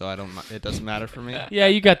 so I don't. It doesn't matter for me. Yeah,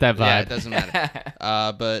 you got that vibe. Yeah, it doesn't matter.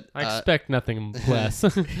 But I expect nothing less.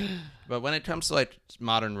 But when it comes to like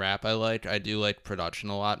modern rap, I do like production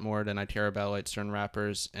a lot more than I care about like certain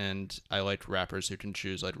rappers, and I like rappers who can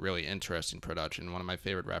choose like really interesting production. One of my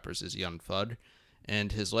favorite rappers is Young Thug,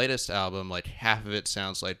 And his latest album, like half of it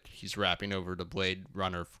sounds like he's rapping over the Blade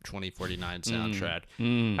Runner 2049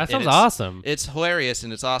 soundtrack. That sounds awesome. It's hilarious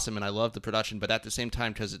and it's awesome, and I love the production. But at the same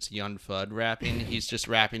time, because it's Young Fudd rapping, he's just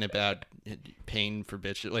rapping about paying for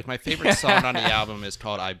bitches. Like my favorite song on the album is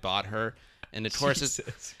called "I Bought Her." And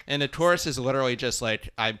the chorus is literally just like,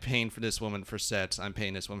 I'm paying for this woman for sets. I'm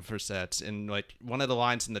paying this woman for sets. And like one of the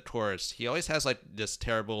lines in the chorus, he always has like this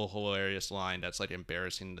terrible, hilarious line that's like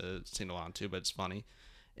embarrassing to sing along to, but it's funny.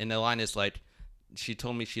 And the line is like, she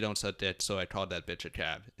told me she don't suck dick, so I called that bitch a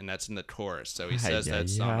cab. And that's in the chorus. So he says that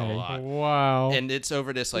song a lot. Wow. And it's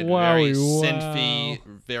over this like very synthy,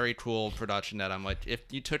 very cool production that I'm like, if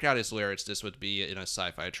you took out his lyrics, this would be in a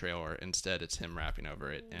sci-fi trailer. Instead, it's him rapping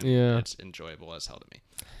over it. And it's enjoyable as hell to me.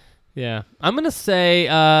 Yeah, I'm gonna say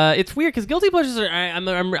it's weird because guilty pleasures are.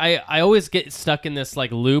 I always get stuck in this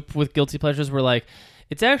like loop with guilty pleasures where like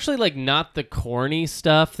it's actually like not the corny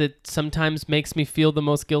stuff that sometimes makes me feel the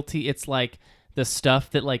most guilty. It's like the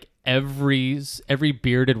stuff that like every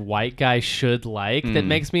bearded white guy should like that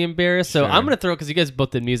makes me embarrassed. So I'm gonna throw, because you guys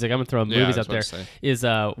both did music, I'm gonna throw movies out there. Is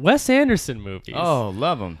Wes Anderson movies. Oh,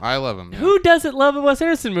 love them. I love them. Yeah. Who doesn't love a Wes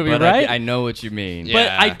Anderson movie, But right? I know what you mean. Yeah.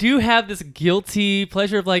 But I do have this guilty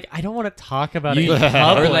pleasure of like, I don't want to talk about it in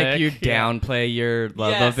public. Or like you downplay your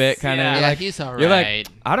love of it, kind of. Yeah, Like, he's all you're like,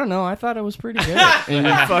 I don't know, I thought it was pretty good, and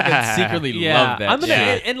you fucking secretly love that. I'm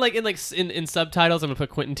gonna shit. and in subtitles, I'm gonna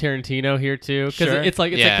put Quentin Tarantino here too, because Sure. it's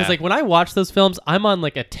like when I watch those films, I'm on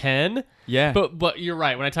like a 10. Yeah. But you're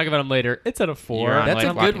right. When I talk about them later, it's at a 4. You're on, That's like,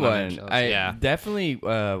 a walking good on one. eggshells. I definitely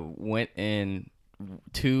went in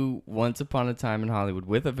to Once Upon a Time in Hollywood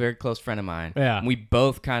with a very close friend of mine. Yeah. And we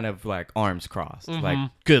both kind of like arms crossed, like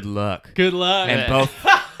good luck. Good luck. And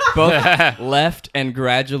both left and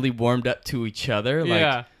gradually warmed up to each other. Like,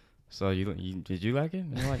 yeah. so did you like it?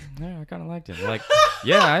 And they're like, yeah, I kind of liked it. We're like,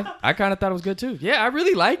 yeah, I kind of thought it was good too. Yeah, I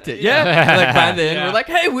really liked it. Yeah. Like by the end, we're like,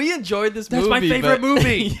 hey, we enjoyed this movie. That's my favorite but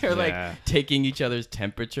movie. You're like taking each other's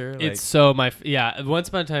temperature. Like, It's so Once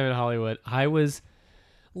Upon a Time in Hollywood, I was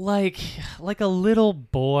like a little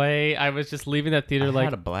boy. I was just leaving that theater I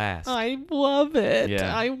had a blast. I love it.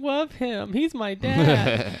 Yeah. I love him. He's my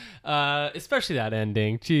dad. Especially that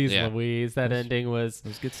ending. Jeez Louise, that ending was... It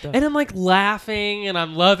was good stuff. And I'm like laughing and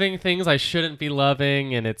I'm loving things I shouldn't be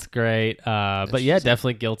loving, and it's great. But yeah,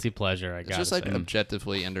 definitely guilty pleasure, I guess. It's just like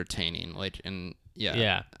objectively entertaining. Like, and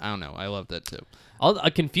I don't know. I love that too.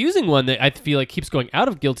 A confusing one that I feel like keeps going out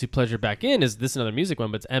of guilty pleasure back in is this another music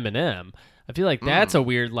one, but it's Eminem. I feel like that's a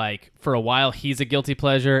weird, like, for a while he's a guilty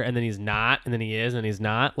pleasure and then he's not, and then he is and he's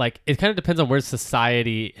not. Like, it kind of depends on where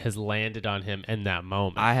society has landed on him in that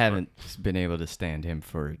moment. I haven't been able to stand him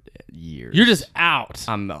for years. You're just out.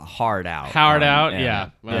 I'm hard out. Hard out? Yeah.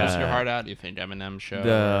 When was your heart out? Do you think Eminem show?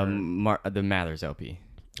 The Mathers LP.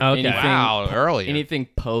 Okay. Wow, early. Anything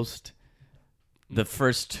post the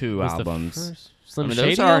first two Was the albums. first Slim I mean, Shady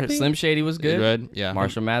those are LP? Slim Shady was good. Yeah.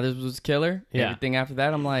 Marshall Mathers was killer. Yeah. Everything after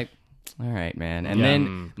that, I'm like, all right, man. And Yeah.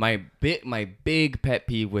 then my big pet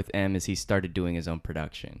peeve with M is he started doing his own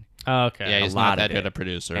production. Okay. Yeah, he's lot not that of good it. a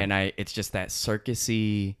producer. And it's just that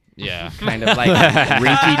circusy yeah. kind of like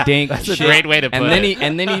rinky dink. That's a great way to put it.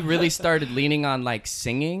 And then he really started leaning on like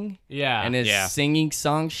singing. Yeah. And his singing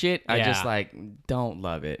song shit, I just Yeah. like don't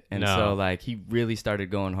love it. And No. so like he really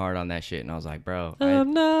started going hard on that shit, and I was like, bro,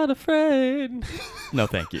 I'm not afraid no,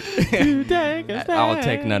 thank you. to take a I'll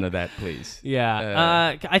take stand. none of that, please.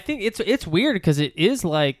 Yeah. I think it's weird because it is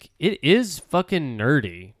fucking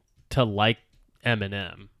nerdy to like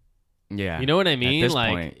Eminem. Yeah, You know what I mean? At this like,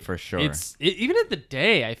 point, for sure. Even at the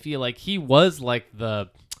day, I feel like he was like the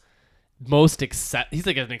most he's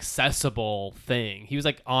like an accessible thing. He was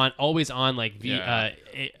like always on like well,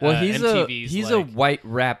 he's MTV's, he's like, a white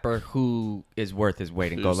rapper who is worth his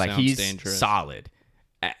weight in Who gold. Like sounds he's dangerous. solid.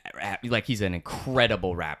 Like he's an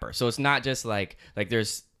incredible rapper. So it's not just like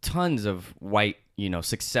there's tons of white,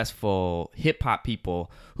 successful hip hop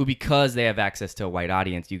people who, because they have access to a white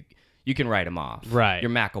audience, you can write them off. Right. Your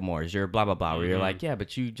Macklemore's, your blah blah blah. Where you're like, yeah,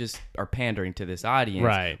 but you just are pandering to this audience.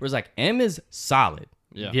 Right. Whereas like M is solid.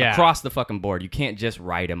 Yeah. Across the fucking board. You can't just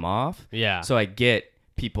write him off. Yeah. So I get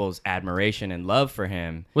people's admiration and love for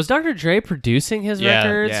him. Was Dr. Dre producing his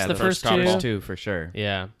records? Yeah, the first two. first two for sure.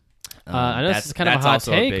 Yeah. I know this is kind of a that's hot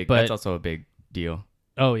also take, but that's also a big deal.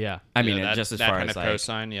 oh yeah. I mean, that, just as that far kind as of like,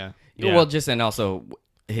 cosign, yeah. Yeah. well, just and also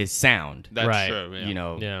his sound. That's Right. true.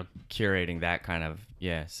 Yeah. Yeah. Curating that kind of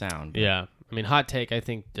sound. Yeah. I mean, hot take. I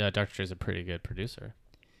think Dr. Dre is a pretty good producer.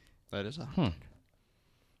 That is a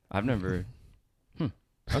I've never.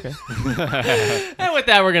 Okay. And with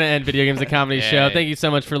that, we're going to end Video Games and Comedy Show. Yay. Thank you so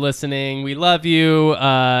much for listening. We love you.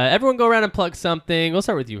 Everyone go around and plug something. We'll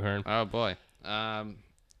start with you, Hearn. Oh boy.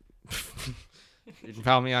 You can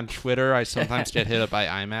follow me on Twitter. I sometimes get hit up by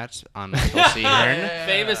IMATs on Michael C. Hearn.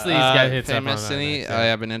 Famously, he's got hits up on Famously, IMATs, I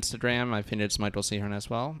have an Instagram. I think it's Michael C. Hearn as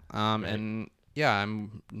well. And yeah,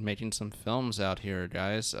 I'm making some films out here,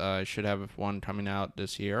 guys. I should have one coming out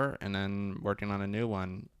this year, and then working on a new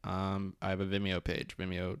one. I have a Vimeo page,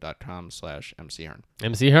 vimeo.com/MC Hearn.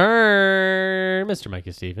 MC Hearn, Mr.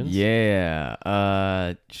 Mikey Stevens. Yeah.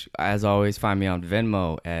 As always, find me on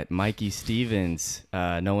Venmo at Mikey Stevens.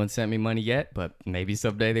 No one sent me money yet, but maybe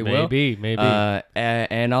someday they will. Maybe.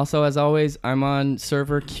 And also, as always, I'm on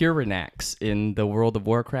server Curinax in the World of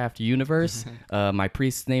Warcraft universe. My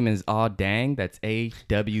priest's name is Awdang. That's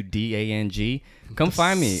AWDANG. Come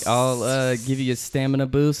find me. I'll give you a stamina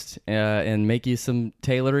boost and make you some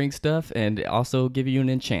tailoring stuff, and also give you an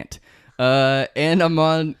enchant. And I'm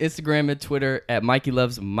on Instagram and Twitter at Mikey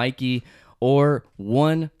Loves Mikey. Or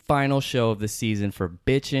one final show of the season for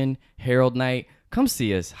Bitchin' Herald Night. Come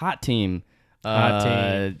see us. Hot team.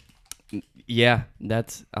 Yeah,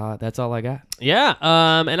 that's all I got. Yeah,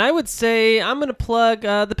 and I would say I'm going to plug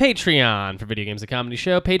the Patreon for Video Games, a Comedy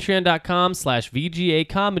Show. Patreon.com/VGA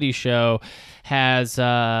Comedy Show is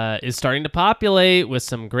starting to populate with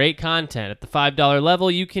some great content. At the $5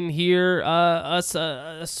 level, you can hear us,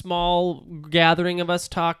 a small gathering of us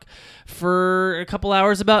talk for a couple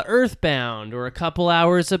hours about Earthbound or a couple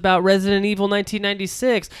hours about Resident Evil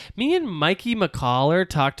 1996. Me and Mikey McCollar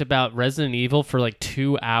talked about Resident Evil for like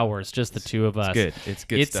 2 hours, just the two of us. It's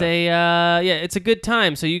good stuff. It's a good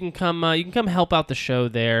time. So you can come help out the show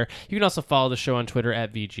there. You can also follow the show on Twitter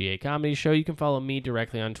at VGA Comedy Show. You can follow me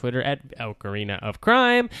directly on Twitter at Ocarina of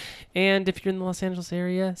Crime. And if you're in the Los Angeles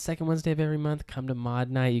area, second Wednesday of every month, come to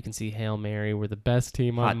Mod Night. You can see Hail Mary. We're the best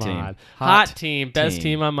team on Mod. Hot team. Best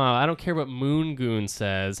team on Mod. I don't care what Moon Goon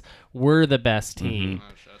says. We're the best team.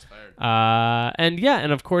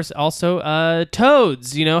 And of course also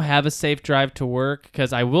Toads, have a safe drive to work,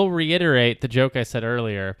 because I will reiterate the joke I said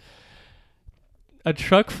earlier. A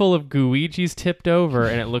truck full of Gooigi's tipped over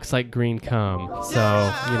and it looks like green cum.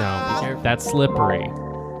 So, that's slippery.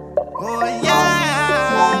 Oh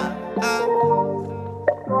yeah.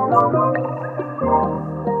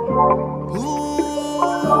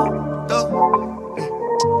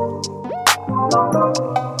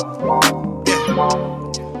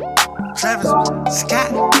 Travis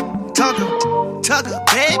Scott, Tugger,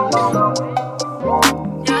 baby.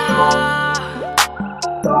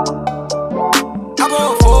 I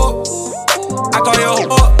bought four. I call your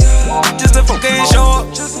whore. Just a fucking short.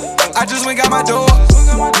 I just went got my door.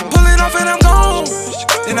 Pulling off and I'm gone.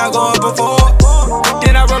 Then I go up before.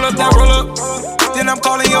 Then I roll up. Then I'm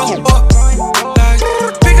calling your whore. Like,